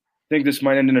almost think this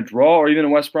might end in a draw or even a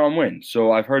West Brom win.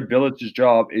 So I've heard Bilic's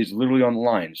job is literally on the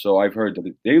line. So I've heard that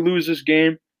if they lose this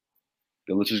game,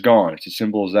 Bilic is gone. It's as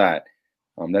simple as that.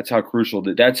 That's how crucial.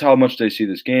 That's how much they see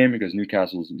this game because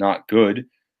Newcastle is not good.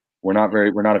 We're not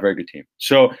a very good team.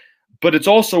 So, but it's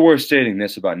also worth stating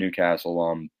this about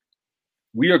Newcastle.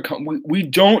 We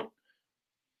don't.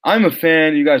 I'm a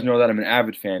fan. You guys know that I'm an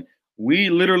avid fan.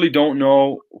 We literally don't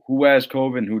know who has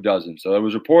COVID and who doesn't. So it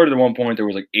was reported at one point there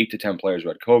was like 8 to 10 players who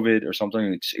had COVID or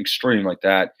something extreme like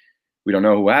that. We don't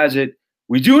know who has it.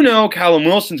 We do know Callum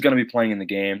Wilson's going to be playing in the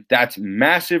game. That's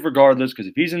massive regardless because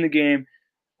if he's in the game,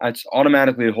 that's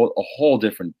automatically a whole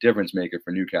different difference maker for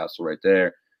Newcastle right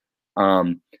there.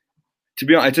 To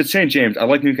be honest, it's at St. James. I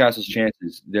like Newcastle's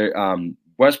chances.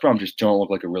 West Brom just don't look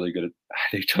like a really good.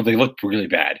 They look really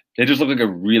bad. They just look like a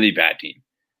really bad team.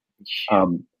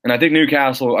 And I think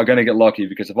Newcastle are going to get lucky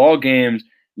because of all games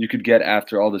you could get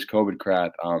after all this COVID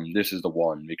crap, this is the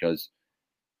one because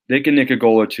they can nick a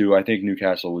goal or two. I think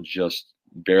Newcastle would just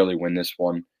barely win this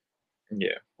one.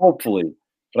 Yeah. Hopefully.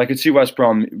 But I could see West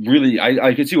Brom really –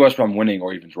 I could see West Brom winning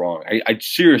or even drawing. I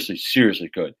seriously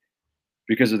could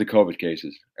because of the COVID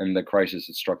cases and the crisis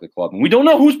that struck the club. And we don't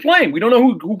know who's playing. We don't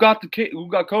know who got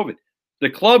COVID. The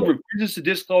club refuses to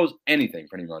disclose anything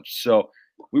pretty much. So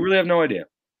we really have no idea.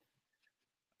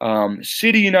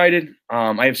 City United.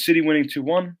 I have City winning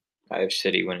 2-1. I have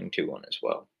City winning 2-1 as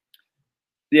well.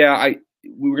 Yeah,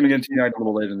 we were going to get into United a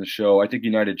little later in the show. I think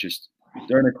United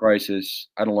they're in a crisis.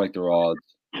 I don't like their odds.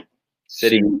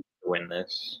 City win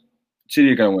this.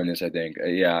 City are going to win this, I think.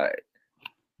 Yeah.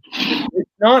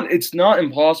 It's not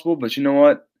impossible, but you know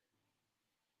what?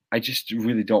 I just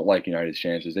really don't like United's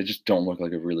chances. They just don't look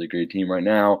like a really great team right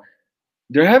now.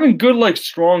 They're having good,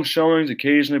 strong showings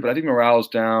occasionally, but I think morale's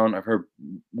down.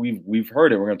 We've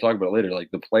heard it. We're going to talk about it later.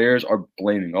 The players are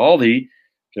blaming Aldi.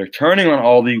 They're turning on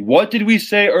Aldi. What did we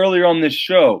say earlier on this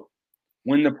show?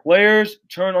 When the players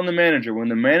turn on the manager, when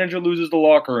the manager loses the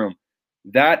locker room,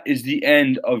 that is the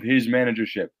end of his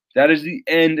managership. That is the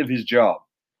end of his job.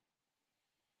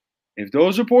 If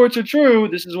those reports are true,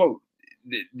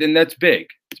 then that's big.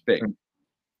 It's big.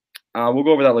 We'll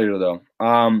go over that later, though.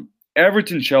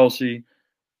 Everton, Chelsea.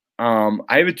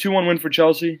 I have a 2-1 win for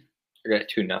Chelsea. I got a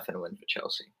 2-0 win for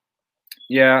Chelsea.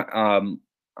 Yeah,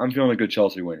 I'm feeling a good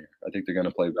Chelsea win here. I think they're going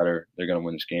to play better. They're going to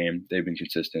win this game. They've been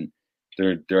consistent.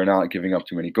 They're not giving up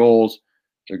too many goals.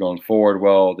 They're going forward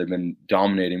well. They've been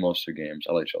dominating most of their games.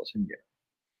 I like Chelsea.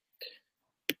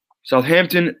 Yeah.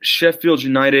 Southampton, Sheffield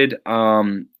United. I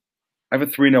have a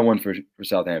 3-0 win for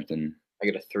Southampton. I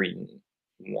got a 3-1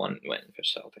 win for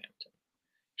Southampton.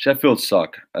 Sheffield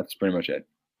suck. That's pretty much it.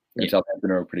 And Yeah.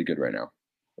 Southampton are pretty good right now.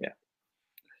 Yeah.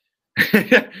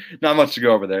 Not much to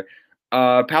go over there.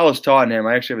 Palace Tottenham.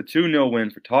 I actually have a 2-0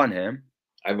 win for Tottenham.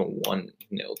 I have a 1-0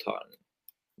 Tottenham.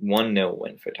 1-0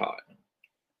 win for Tottenham.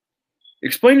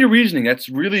 Explain your reasoning. That's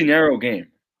a really narrow game.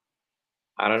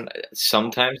 I don't know.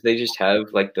 Sometimes they just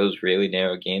have like those really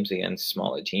narrow games against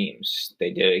smaller teams. They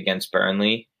did it against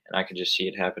Burnley, and I could just see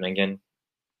it happen again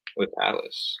with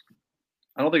Palace.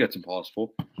 I don't think that's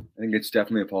impossible. I think it's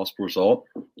definitely a possible result.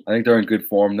 I think they're in good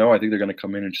form, though. I think they're going to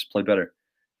come in and just play better.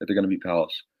 I think they're going to beat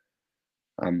Palace.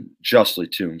 Justly,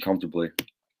 too, and comfortably.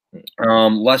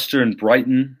 Leicester and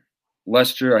Brighton.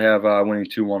 Leicester, I have winning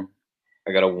 2-1.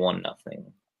 I got a 1-0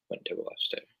 win to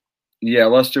Leicester. Yeah,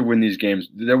 Leicester win these games.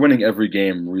 They're winning every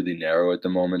game really narrow at the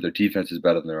moment. Their defense is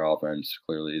better than their offense,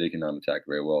 clearly. They cannot attack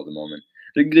very well at the moment.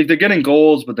 They're getting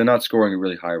goals, but they're not scoring at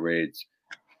really high rates.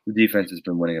 The defense has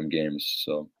been winning them games.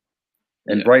 So,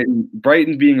 and Yeah.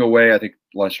 Brighton being away, I think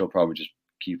Leicester will probably just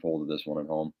keep hold of this one at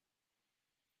home.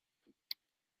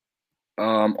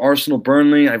 Arsenal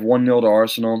Burnley. I have 1-0 to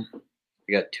Arsenal.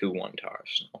 We got 2-1 to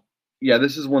Arsenal. Yeah,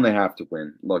 this is one they have to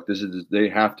win. Look, they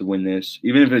have to win this.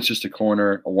 Even if it's just a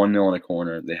 1-0 in a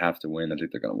corner, they have to win. I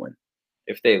think they're going to win.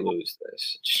 If they lose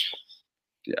this,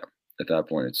 Yeah, at that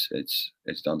point, it's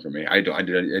done for me.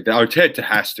 Arteta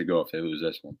has to go if they lose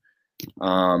this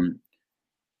one.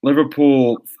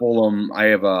 Liverpool, Fulham. I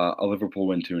have a Liverpool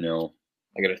win 2-0.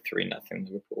 I got a 3-0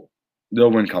 Liverpool.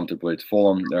 They'll win comfortably. It's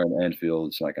Fulham. They're in Anfield.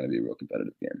 It's not going to be a real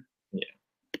competitive game. Yeah.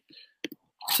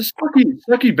 It's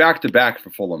a sucky back-to-back for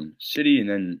Fulham. City and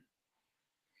then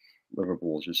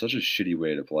Liverpool is just such a shitty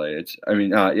way to play. It's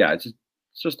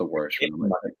just the worst. It's not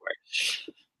worse.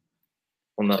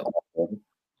 Well, no.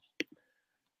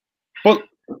 But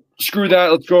screw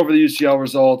that. Let's go over the UCL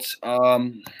results.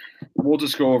 We'll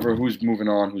just go over who's moving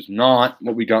on, who's not,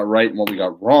 what we got right and what we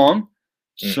got wrong.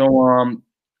 So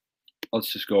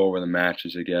let's just go over the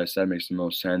matches, I guess. That makes the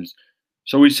most sense.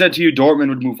 So we said to you Dortmund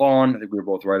would move on. I think we were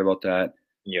both right about that.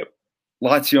 Yep.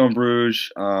 Lazio and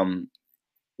Bruges.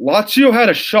 Lazio had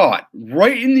a shot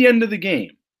right in the end of the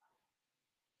game.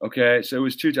 Okay, so it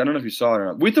was 2-2. I don't know if you saw it or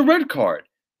not. With the red card.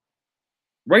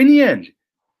 Right in the end.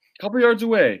 A couple yards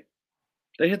away.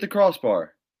 They hit the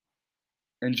crossbar.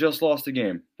 And just lost the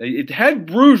game. Had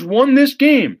Bruges won this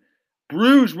game,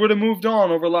 Bruges would have moved on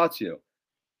over Lazio.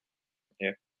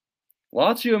 Yeah.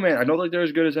 Lazio, man, I don't think they're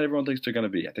as good as everyone thinks they're going to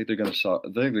be. I think they're going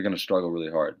to struggle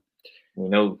really hard. We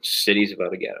know City's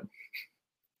about to get them.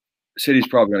 City's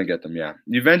probably going to get them, yeah.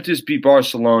 Juventus beat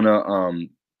Barcelona.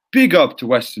 Big up to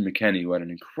Weston McKennie, who had an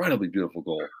incredibly beautiful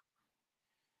goal.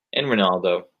 And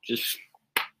Ronaldo, just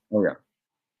Oh, yeah.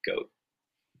 go.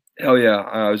 Hell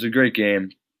yeah. It was a great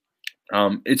game.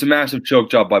 It's a massive choke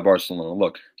job by Barcelona.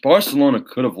 Look, Barcelona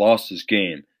could have lost this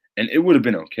game, and it would have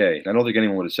been okay. I don't think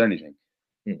anyone would have said anything.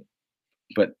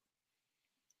 But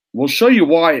we'll show you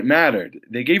why it mattered.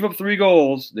 They gave up 3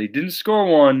 goals. They didn't score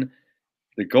 1.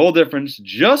 The goal difference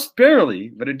just barely,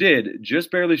 but it did, just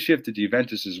barely shifted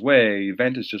Juventus' way.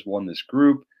 Juventus just won this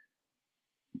group.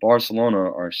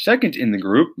 Barcelona are second in the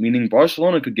group, meaning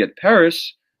Barcelona could get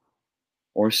Paris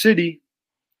or City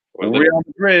or Real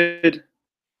Madrid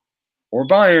or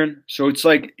Bayern. So it's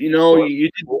like, you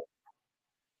did.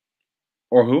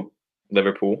 Or who?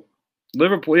 Liverpool.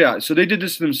 Liverpool, yeah. So they did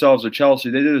this to themselves, or Chelsea.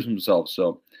 They did this themselves.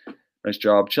 So nice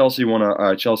job. Chelsea won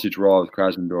a Chelsea draw with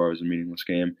Krasnodar. It was a meaningless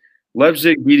game.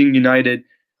 Leipzig beating United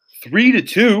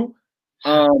 3-2.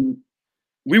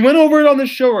 We went over it on this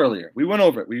show earlier. We went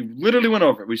over it. We literally went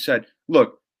over it. We said,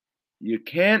 look, you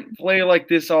can't play like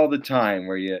this all the time.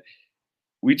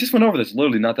 We just went over this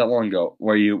literally not that long ago,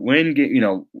 where you win,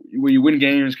 where you win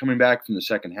games coming back from the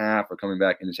second half or coming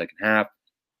back in the second half.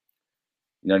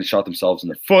 United shot themselves in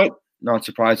the foot, not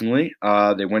surprisingly.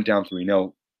 They went down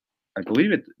 3-0. I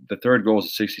believe the third goal is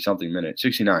a 60-something minute,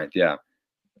 69th, yeah.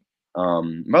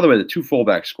 By the way, the 2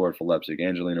 fullbacks scored for Leipzig,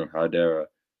 Angelino and Haidara.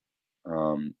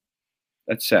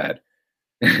 That's sad.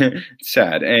 It's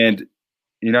sad. And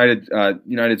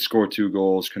United scored 2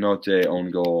 goals. Canote,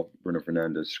 own goal. Bruno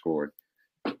Fernandes scored.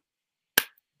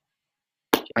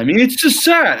 I mean, it's just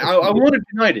sad. I wanted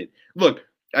United. Look,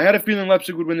 I had a feeling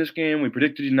Leipzig would win this game. We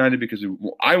predicted United because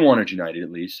I wanted United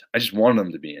at least. I just wanted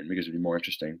them to be in because it would be more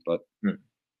interesting. But they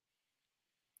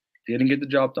didn't get the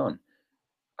job done.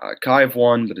 Kiev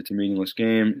won, but it's a meaningless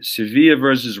game. Sevilla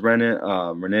versus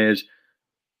Rennes.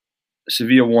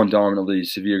 Sevilla won dominantly.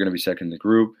 Sevilla are going to be second in the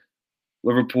group.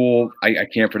 Liverpool, I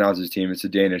can't pronounce his team. It's a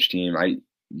Danish team.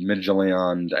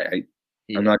 Midtjylland.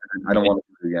 I'm not. I don't want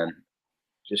to do it again.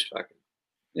 Just fucking.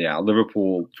 Yeah,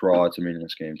 Liverpool draw. It's a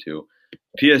meaningless game too.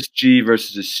 PSG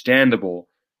versus Istanbul.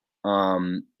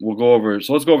 We'll go over.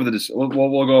 So let's go over this. We'll go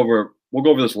over. We'll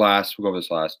go over this last. We'll go over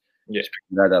this last. Yeah.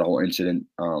 We had that whole incident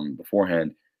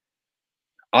beforehand.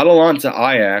 Atalanta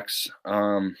Ajax.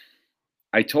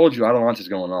 I told you Atalanta's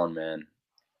going on, man.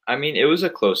 I mean, it was a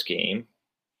close game.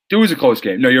 It was a close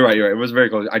game. No, you're right. You're right. It was very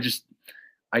close.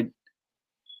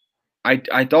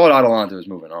 I thought Atalanta was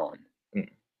moving on.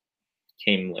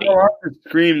 Came late. Atalanta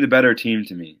screamed the better team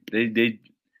to me. They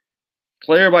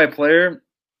player by player,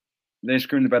 they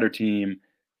screamed the better team.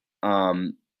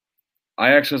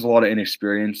 Ajax has a lot of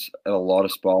inexperience at a lot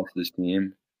of spots. This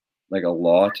team, like a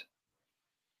lot.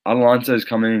 Atalanta is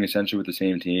coming essentially with the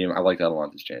same team. I like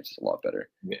Atalanta's chances a lot better.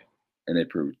 Yeah. And they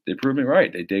proved me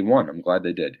right. They won. I'm glad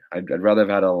they did. I'd rather have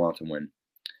had Atalanta win.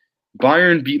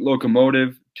 Bayern beat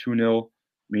Lokomotiv 2-0,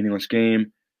 meaningless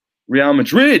game. Real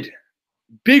Madrid,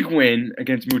 big win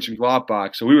against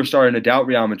Mönchengladbach. So we were starting to doubt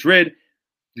Real Madrid.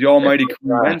 The almighty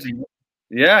Benzema.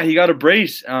 Yeah, he got a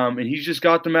brace, and he's just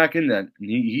got them back in that.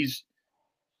 He's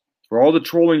for all the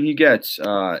trolling he gets,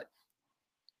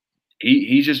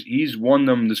 he's won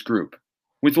them this group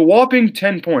with a whopping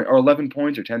 10 point or 11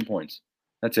 points or 10 points.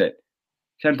 That's it.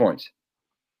 10 points.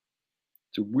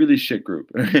 It's a really shit group.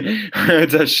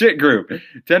 It's a shit group.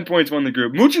 10 points won the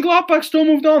group. Mönchengladbach still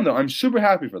moved on, though. I'm super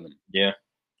happy for them. Yeah.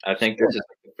 I think this is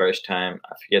the first time,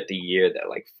 I forget the year, that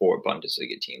like 4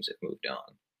 Bundesliga teams have moved on.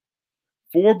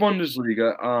 4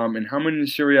 Bundesliga. And how many in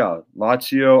Serie A?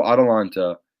 Lazio,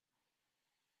 Atalanta,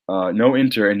 no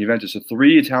Inter, and Juventus. So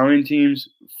 3 Italian teams,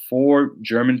 4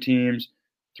 German teams,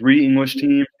 3 English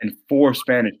teams, and 4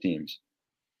 Spanish teams.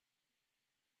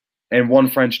 And 1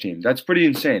 French team. That's pretty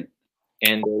insane.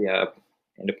 And a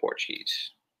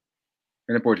Portuguese.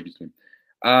 And a Portuguese team.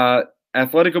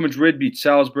 Atletico Madrid beat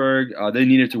Salzburg. They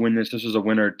needed to win this. This was a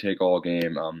winner-take-all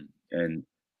game. And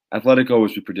Atletico,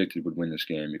 as we predicted, would win this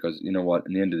game because, you know what,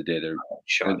 in the end of the day, they're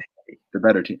the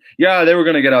better team. Yeah, they were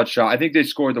going to get outshot. I think they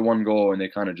scored the 1 goal, and they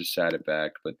kind of just sat it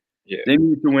back. But they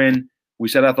needed to win. We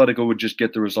said Atletico would just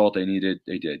get the result they needed.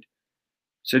 They did.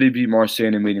 City beat Marseille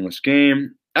in a meaningless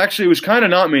game. Actually, it was kind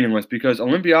of not meaningless because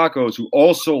Olympiacos, who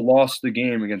also lost the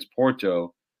game against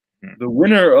Porto, the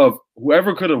winner of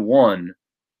whoever could have won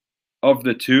of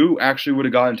the 2 actually would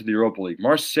have gotten to the Europa League.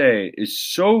 Marseille is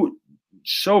so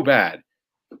bad,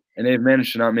 and they've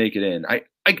managed to not make it in.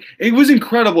 It was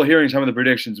incredible hearing some of the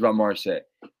predictions about Marseille.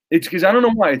 It's because I don't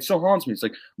know why it so haunts me. It's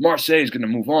like Marseille is going to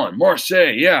move on.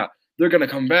 Marseille, yeah, they're going to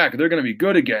come back. They're going to be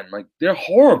good again. Like they're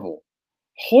horrible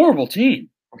team.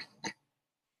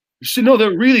 So, no,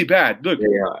 they're really bad. Look,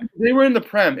 if they were in the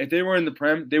Prem, they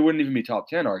wouldn't even be top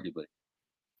 10, arguably.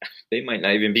 They might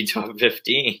not even be top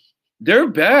 15. They're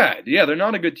bad. Yeah, they're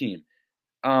not a good team.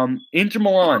 Inter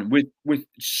Milan with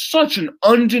such an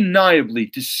undeniably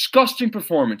disgusting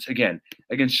performance again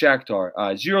against Shakhtar,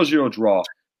 0-0 draw.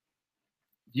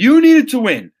 You needed to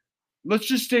win. Let's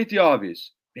just state the obvious.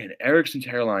 Man, Eriksen's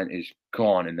hairline is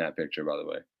gone in that picture, by the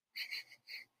way.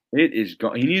 It is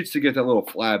gone. He needs to get that little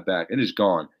flab back. It is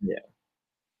gone. Yeah.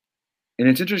 And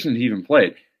it's interesting he even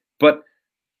played. But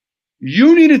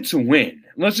you needed to win.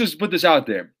 Let's just put this out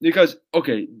there. Because,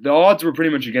 okay, the odds were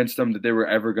pretty much against them that they were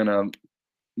ever going to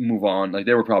move on. Like,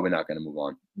 they were probably not going to move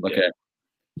on. Okay.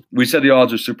 Yeah. We said the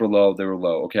odds were super low. They were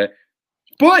low, okay?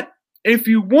 But if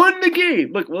you won the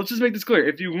game, look, let's just make this clear.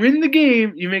 If you win the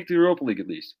game, you make the Europa League at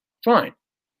least. Fine.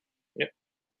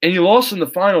 And you lost in the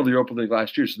final of the Europa League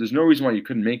last year, so there's no reason why you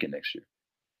couldn't make it next year.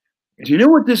 Do you know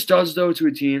what this does, though, to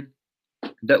a team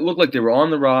that looked like they were on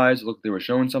the rise, looked like they were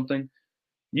showing something?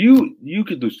 You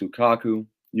could lose Lukaku.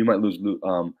 You might lose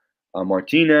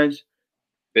Martinez.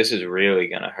 This is really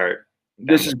going to hurt.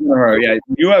 This is going to hurt, yeah.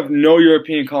 You have no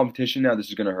European competition now. This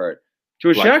is going to hurt.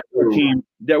 To a Shakhtar team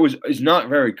that is not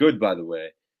very good, by the way.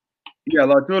 Yeah,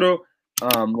 Lautaro,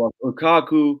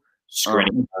 Lukaku.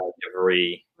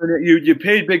 You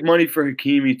paid big money for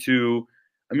Hakimi too.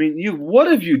 I mean, what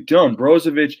have you done,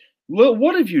 Brozovic?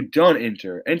 What have you done,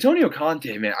 Inter? Antonio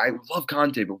Conte, man, I love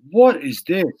Conte, but what is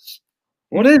this?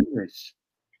 What is this?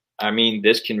 I mean,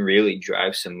 this can really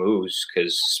drive some moves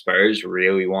because Spurs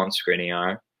really want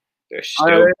Skriniar. They're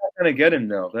not going to get him,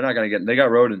 though. They're not going to get him. They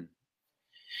got Rodin.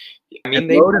 I mean,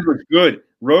 Rodin was good.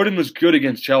 Rodin was good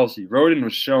against Chelsea. Rodin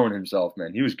was showing himself,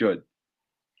 man. He was good.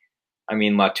 I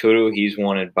mean, Lautaro, he's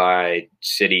wanted by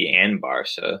City and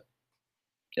Barca.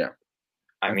 Yeah.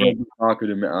 I mean,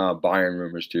 Bayern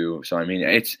rumors too. So, I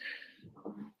mean,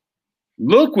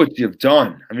 look what you've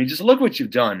done. I mean, just look what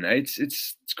you've done.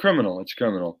 It's criminal. It's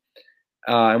criminal.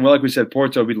 And like we said,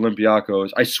 Porto beat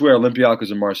Olympiacos. I swear,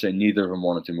 Olympiacos and Marseille, neither of them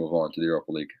wanted to move on to the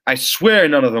Europa League. I swear,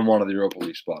 none of them wanted the Europa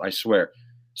League spot. I swear.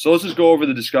 So let's just go over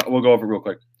the discussion. We'll go over it real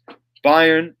quick.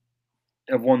 Bayern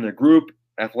have won their group.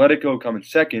 Atletico come in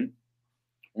second.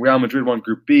 Real Madrid won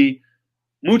Group B.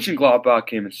 Mönchengladbach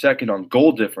came in second on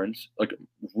goal difference, like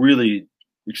really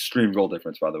extreme goal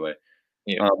difference, by the way.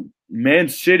 Yeah. Man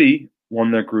City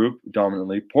won their group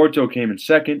dominantly. Porto came in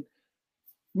second.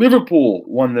 Liverpool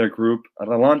won their group.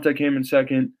 Atalanta came in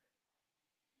second.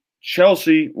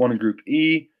 Chelsea won in Group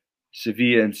E.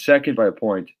 Sevilla in second by a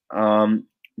point.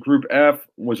 Group F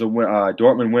was a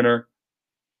Dortmund winner.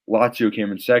 Lazio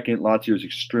came in second. Lazio was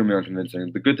extremely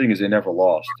unconvincing. The good thing is they never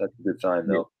lost. That's a good sign,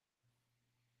 though.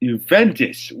 Yeah.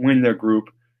 Juventus win their group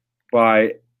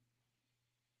by,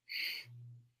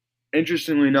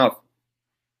 interestingly enough,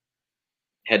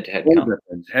 head-to-head.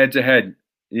 Head-to-head.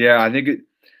 Yeah, I think it.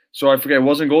 So I forget. It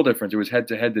wasn't goal difference. It was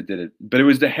head-to-head that did it. But it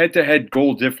was the head-to-head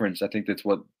goal difference. I think that's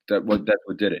what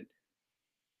did it.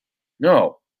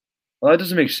 No, well, that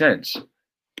doesn't make sense.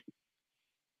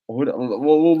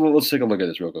 Well, let's take a look at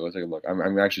this real quick. Let's take a look.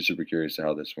 I'm actually super curious to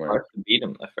how this went. Hard to beat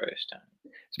them the first time.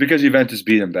 It's because Juventus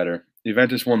beat them better.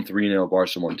 Juventus won 3-0.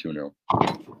 Barca won 2-0.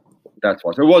 That's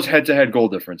why. So it was head-to-head goal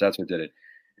difference. That's what did it.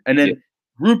 And then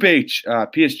Group H,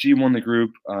 PSG won the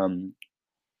group on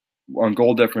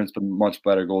goal difference, but much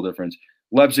better goal difference.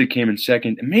 Leipzig came in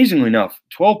second. Amazingly enough,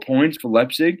 12 points for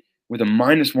Leipzig with a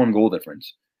 -1 goal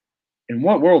difference. In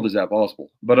what world is that possible?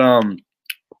 But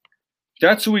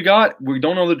that's who we got. We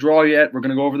don't know the draw yet. We're going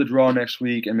to go over the draw next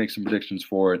week and make some predictions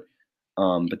for it.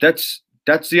 But that's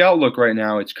the outlook right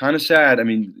now. It's kind of sad. I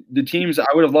mean, the teams I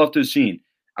would have loved to have seen.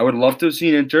 I would have loved to have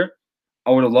seen Inter. I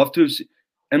would have loved to have seen.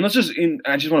 And I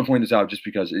just want to point this out just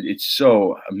because it's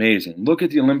so amazing. Look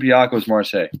at the Olympiacos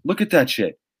Marseille. Look at that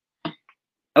shit.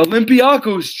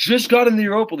 Olympiacos just got in the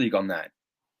Europa League on that.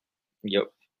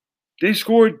 Yep. They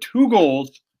scored 2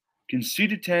 goals,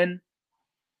 conceded 10,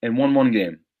 and won 1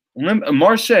 game.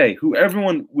 Marseille, who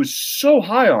everyone was so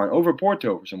high on over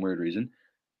Porto for some weird reason,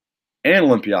 and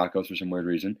Olympiacos for some weird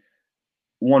reason,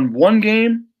 won 1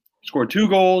 game, scored 2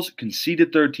 goals,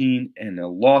 conceded 13, and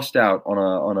lost out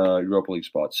on a Europa League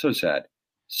spot. So sad.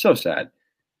 So sad.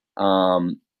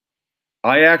 I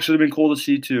actually been cool to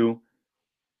see too.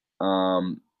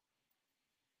 I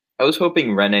was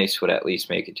hoping Rennes would at least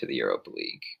make it to the Europa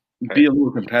League. Be a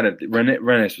little competitive.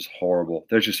 Rennes was horrible.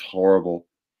 They're just horrible.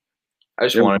 I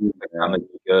just wanted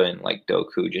Kamavinga and like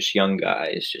Doku, just young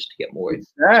guys, just to get more.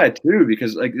 It's sad too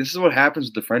because like this is what happens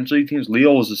with the French league teams.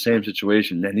 Lille is the same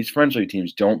situation, and these French league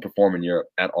teams don't perform in Europe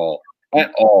at all.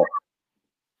 At all.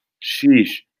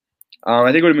 Sheesh.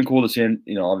 I think it would have been cool to see,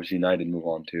 obviously United move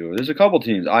on too. There's a couple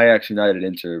teams, Ajax, United,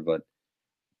 Inter, but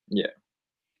yeah,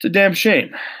 it's a damn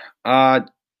shame.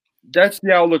 That's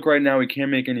the outlook right now. We can't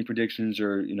make any predictions,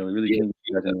 or we really can't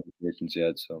make any predictions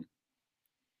yet. So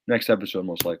next episode,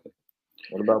 most likely.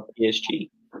 What about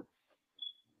PSG?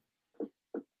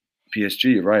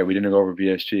 PSG, right? We didn't go over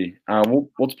PSG.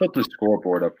 Let's put the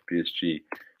scoreboard up for PSG.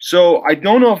 So I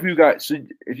don't know if you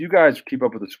guys keep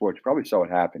up with the sports, you probably saw what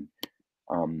happened.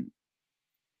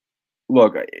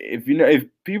 Look, if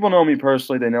people know me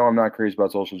personally, they know I'm not crazy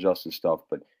about social justice stuff,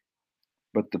 but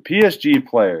the PSG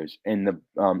players and the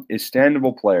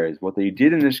Istanbul players, what they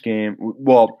did in this game,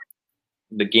 well,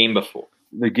 the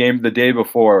day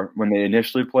before when they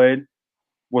initially played,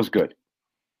 was good.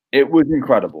 It was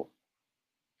incredible.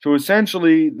 So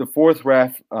essentially, the fourth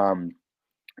ref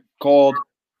called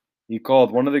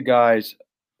one of the guys.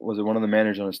 Was it one of the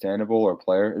managers on Istanbul or a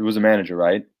player? It was a manager,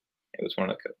 right? It was one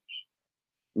of the coaches.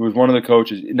 It was one of the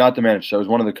coaches, not the manager. So it was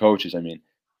one of the coaches. I mean,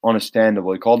 on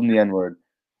Istanbul, he called him the N-word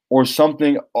or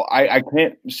something. I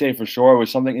can't say for sure. It was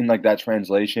something in like that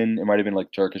translation. It might have been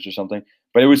like Turkish or something,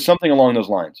 but it was something along those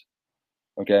lines.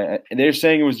 Okay, and they're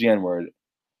saying it was the N-word.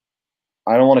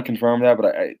 I don't want to confirm that,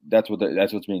 but that's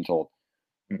what's being told.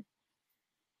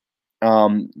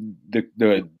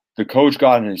 The coach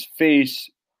got in his face.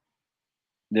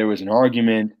 There was an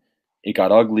argument. It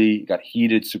got ugly. It got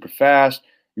heated super fast.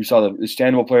 You saw the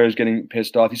Istanbul players getting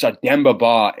pissed off. You saw Demba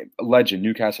Ba, a legend,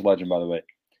 Newcastle legend, by the way.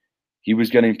 He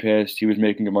was getting pissed. He was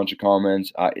making a bunch of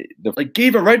comments.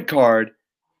 Gave a red card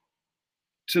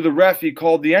to the ref. He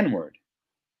called the N-word.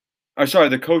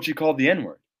 The coach he called the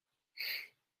N-word.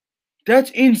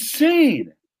 That's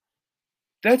insane.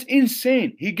 That's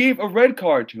insane. He gave a red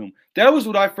card to him. That was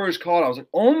what I first caught. I was like,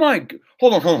 oh my God.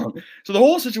 Hold on. So the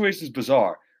whole situation is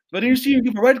bizarre. But you see him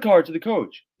give a red card to the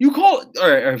coach. You call – all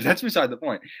right, that's beside the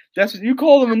point. You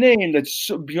call him a name that's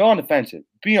so beyond offensive.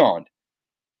 Beyond.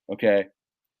 Okay?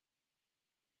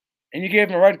 And you gave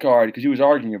him a red card because he was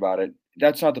arguing about it.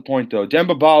 that's not the point though.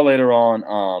 Demba Ba later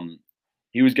on,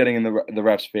 he was getting in the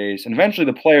ref's face, and eventually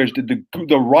the players did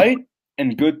the right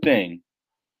and good thing.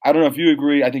 I don't know if you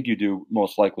agree. I think you do,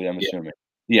 most likely. I'm assuming.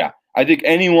 Yeah, I think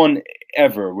anyone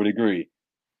ever would agree.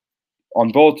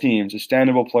 On both teams, the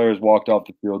Istanbul players walked off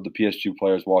the field. The PSG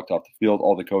players walked off the field.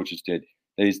 All the coaches did.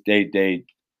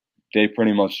 They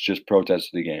pretty much just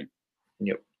protested the game.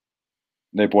 Yep.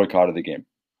 They boycotted the game.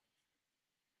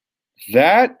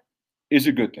 That is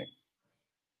a good thing.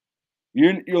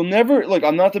 You'll never like.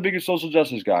 I'm not the biggest social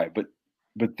justice guy, but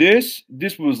this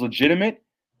was legitimate.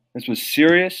 This was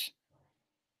serious.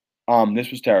 This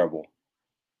was terrible.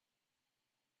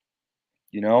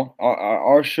 You know,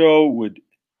 our show would.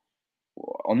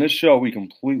 On this show, we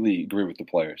completely agree with the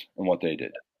players and what they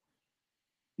did.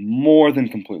 More than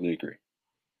completely agree.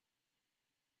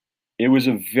 It was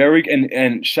a very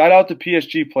and shout out to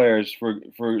PSG players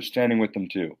for standing with them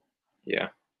too. Yeah.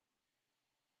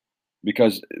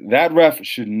 Because that ref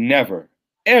should never,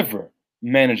 ever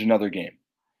manage another game.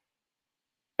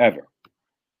 Ever.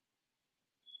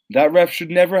 That ref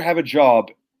should never have a job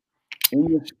in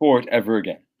the sport ever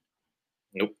again.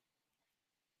 Nope.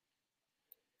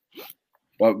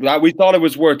 But we thought it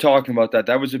was worth talking about that.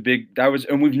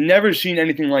 And we've never seen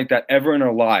anything like that ever in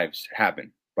our lives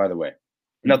happen, by the way.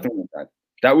 Nothing like that.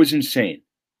 That was insane.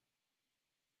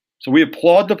 So we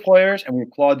applaud the players and we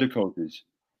applaud the coaches.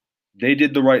 They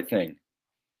did the right thing.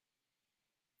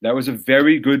 That was a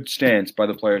very good stance by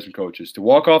the players and coaches. To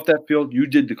walk off that field, you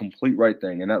did the complete right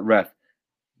thing. And that ref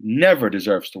never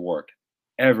deserves to work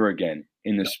ever again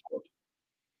in this sport.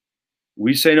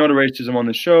 We say no to racism on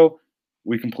the show.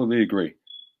 We completely agree.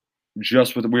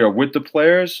 We are with the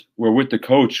players. We're with the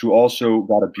coach who also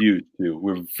got abused too.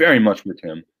 We're very much with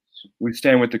him. We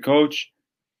stand with the coach.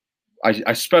 I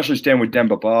especially stand with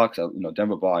Demba Ba.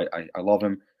 Demba Ba, I love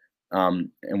him.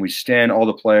 And we stand all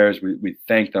the players. We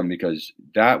thank them because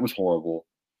that was horrible.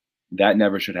 That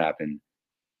never should happen.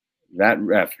 That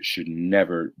ref should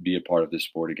never be a part of this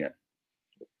sport again.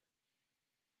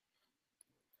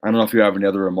 I don't know if you have any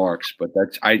other remarks, but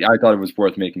I thought it was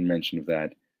worth making mention of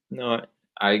that. No,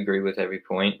 I agree with every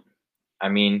point. I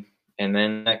mean, and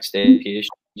then next day, PSG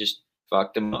just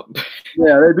fucked them up.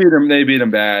 Yeah, they beat them. They beat them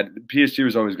bad. PSG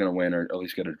was always going to win or at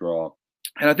least get a draw.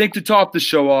 And I think to top the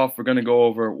show off, we're going to go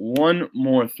over one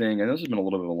more thing. And this has been a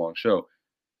little bit of a long show.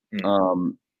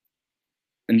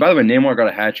 And by the way, Neymar got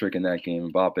a hat trick in that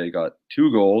game. Mbappe got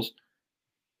 2 goals.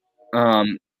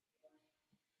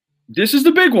 This is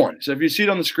the big one. So if you see it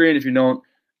on the screen, if you don't,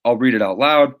 I'll read it out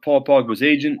loud. Paul Pogba's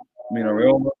agent, Mino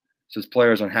Raiola, says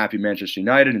players unhappy Manchester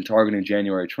United and targeting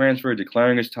January transfer,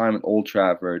 declaring his time at Old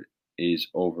Trafford is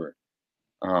over.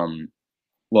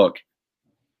 Look,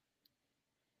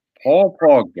 Paul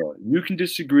Pogba, you can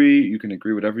disagree, you can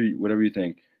agree, whatever you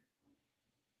think,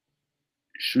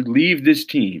 should leave this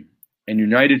team, and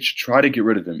United should try to get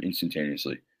rid of him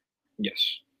instantaneously.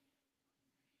 Yes.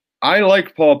 I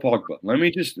like Paul Pogba.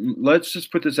 Let's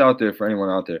just put this out there for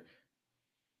anyone out there.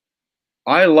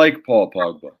 I like Paul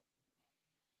Pogba.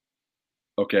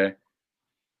 Okay.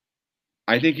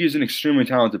 I think he's an extremely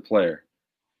talented player.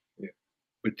 Yeah.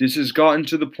 But this has gotten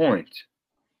to the point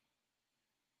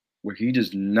where he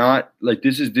does not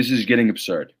this is getting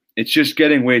absurd. It's just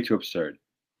getting way too absurd.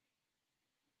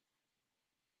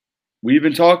 We've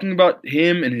been talking about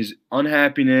him and his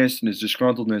unhappiness and his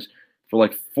disgruntledness for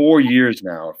like 4 years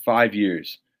now, or 5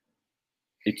 years.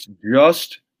 It's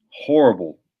just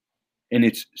horrible. And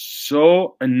it's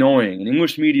so annoying. And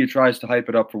English media tries to hype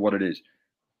it up for what it is.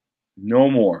 No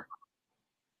more.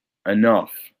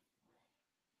 Enough.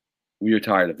 We are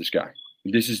tired of this guy.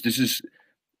 This is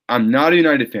I'm not a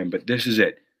United fan, but this is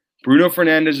it. Bruno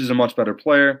Fernandes is a much better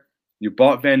player. You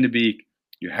bought Van de Beek.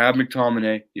 You have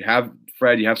McTominay. You have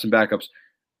Fred. You have some backups.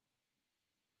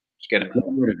 Just get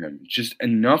rid of him. Just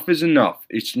enough is enough.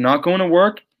 It's not going to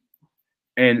work.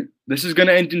 And this is going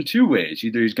to end in 2 ways.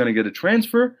 Either he's going to get a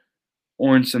transfer,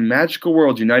 or in some magical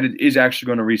world, United is actually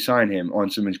going to re-sign him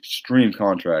on some extreme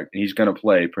contract. And he's going to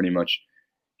play pretty much.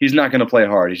 He's not going to play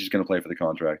hard. He's just going to play for the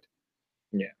contract.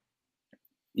 Yeah.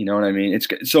 You know what I mean?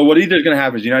 So what either is going to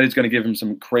happen is United's going to give him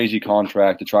some crazy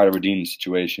contract to try to redeem the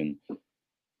situation.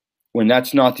 When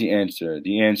that's not the answer.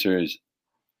 The answer is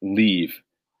leave.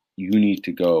 You need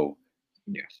to go.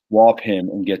 Yes. Swap him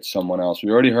and get someone else. We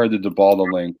already heard the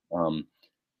Dybala link.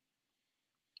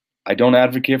 I don't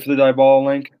advocate for the Dybala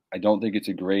link. I don't think it's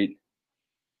a good.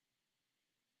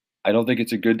 I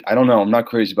don't know. I'm not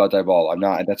crazy about Dybala.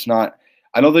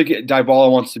 I don't think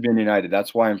Dybala wants to be in United.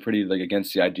 That's why I'm pretty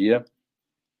against the idea.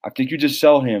 I think you just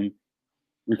sell him,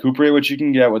 recuperate what you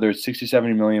can get, whether it's 60,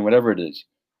 70 million, whatever it is.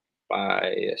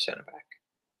 Buy a center back.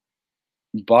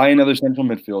 buy another central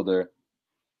midfielder,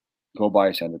 go buy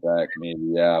a center back, maybe,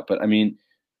 yeah. But I mean,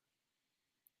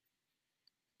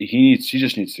 he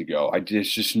just needs to go.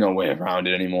 There's just no way around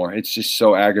it anymore. It's just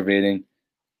so aggravating.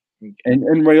 And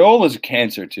Rayola's a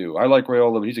cancer too. I like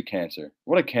Rayola, but he's a cancer.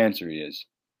 What a cancer he is.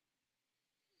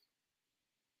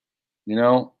 You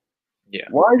know? Yeah.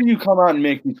 Why do you come out and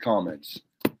make these comments?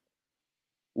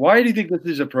 Why do you think this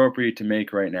is appropriate to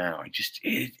make right now?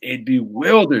 It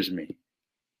bewilders me.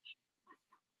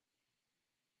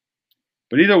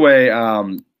 But either way,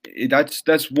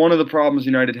 that's one of the problems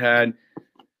United had.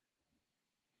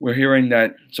 We're hearing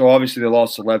that. So obviously they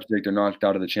lost to Leipzig. They're knocked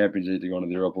out of the Champions League. They're going to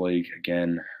the Europa League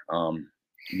again.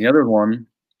 The other one,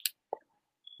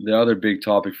 the other big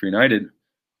topic for United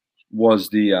was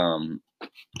the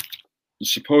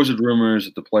supposed rumors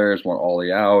that the players want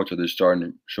Ollie out, or they're starting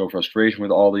to show frustration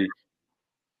with Ollie.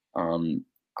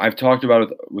 I've talked about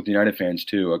it with United fans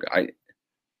too.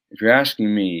 If you're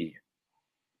asking me,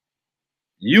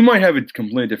 you might have a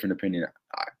completely different opinion.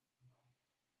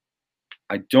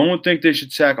 I don't think they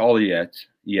should sack Ollie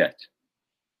yet.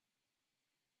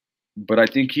 But I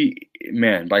think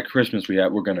by Christmas we're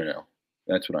gonna know.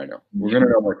 That's what I know. We're gonna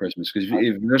know by Christmas, because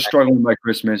if they're struggling by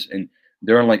Christmas and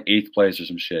they're in like 8th place or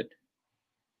some shit,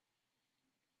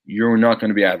 you're not going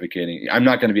to be advocating. I'm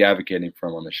not going to be advocating for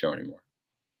him on the show anymore.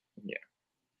 Yeah.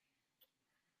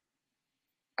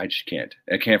 I just can't.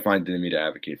 I can't find it in me to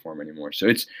advocate for him anymore. So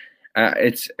it's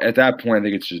at that point I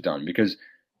think it's just done, because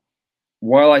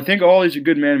while I think Ollie's a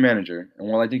good manager, and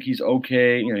while I think he's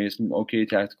okay, he has some okay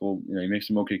tactical, he makes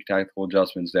some okay tactical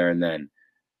adjustments there and then,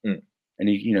 and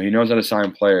he knows how to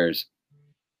sign players.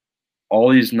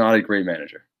 Ollie's not a great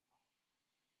manager.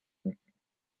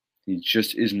 He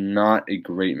just is not a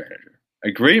great manager.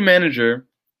 A great manager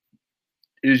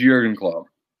is Jurgen Klopp.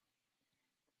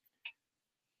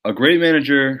 A great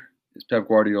manager is Pep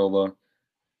Guardiola.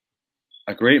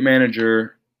 A great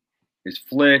manager is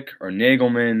Flick or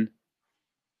Nagelman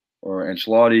or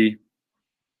Ancelotti,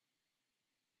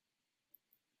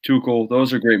 Tuchel.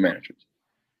 Those are great managers.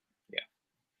 Yeah.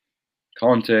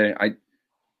 Conte.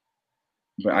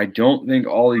 But I don't think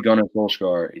Ole Gunnar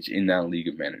Solskjaer is in that league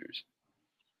of managers.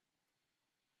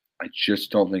 I just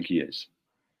don't think he is.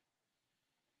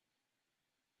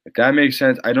 If that makes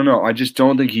sense, I don't know. I just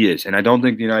don't think he is. And I don't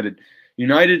think the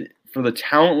United, for the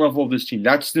talent level of this team,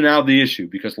 that's now the issue.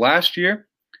 Because last year,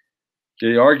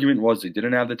 the argument was they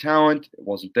didn't have the talent. It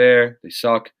wasn't there. They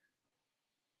suck.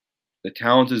 The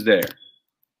talent is there.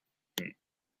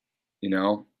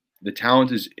 The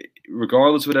talent is,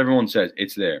 regardless of what everyone says,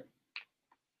 it's there.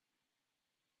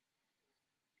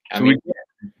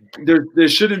 There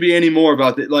shouldn't be any more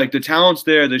about it. Like, the talent's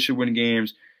there. They should win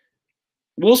games.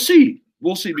 We'll see.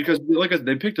 We'll see, because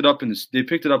they picked it up in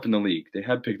the league. They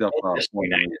had picked up.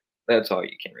 United. That's all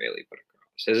you can really put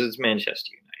across. It's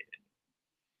Manchester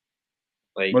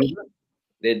United.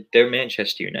 Like, they're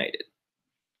Manchester United.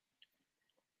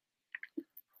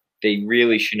 They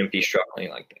really shouldn't be struggling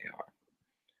like they are.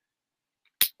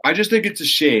 I just think it's a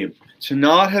shame to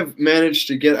not have managed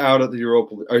to get out of the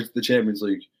Europa or the Champions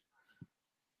League,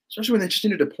 especially when they just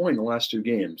needed a point in the last 2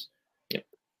 games. Yeah.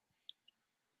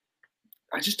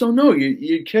 I just don't know.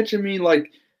 You're catching me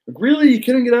like, really? You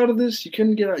couldn't get out of this? You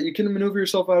couldn't get out? You couldn't maneuver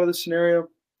yourself out of this scenario?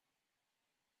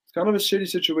 It's kind of a shitty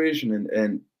situation.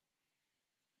 And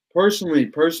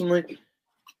personally,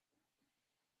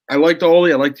 I liked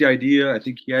Ole. I liked the idea. I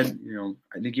think he had,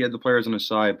 the players on his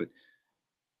side, but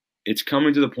it's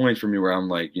coming to the point for me where I'm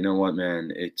like, you know what,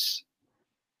 man?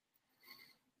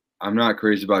 I'm not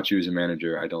crazy about you as a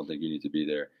manager. I don't think you need to be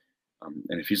there.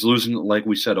 And if he's losing, like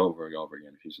we said over and over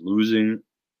again, if he's losing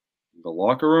the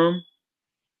locker room,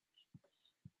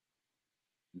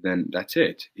 then that's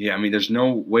it. Yeah, there's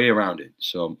no way around it.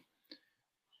 So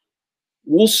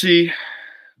we'll see.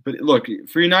 But look,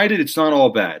 for United, it's not all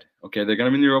bad. Okay, they're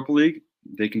going to be in the Europa League.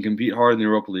 They can compete hard in the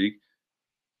Europa League.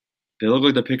 They look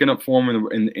like they're picking up form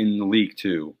in the league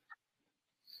too.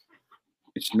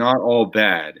 It's not all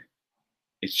bad.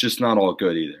 It's just not all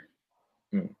good either.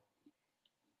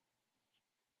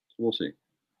 We'll see.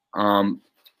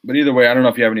 But either way, I don't know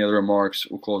if you have any other remarks.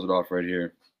 We'll close it off right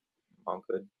here. All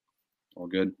good. All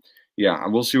good. Yeah,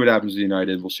 we'll see what happens to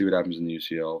United. We'll see what happens in the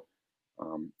UCL.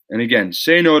 And again,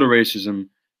 say no to racism.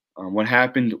 What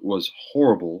happened was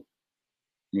horrible.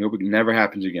 We hope it never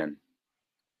happens again.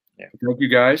 Yeah. Thank you,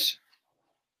 guys.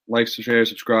 Like, share,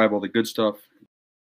 subscribe, all the good stuff.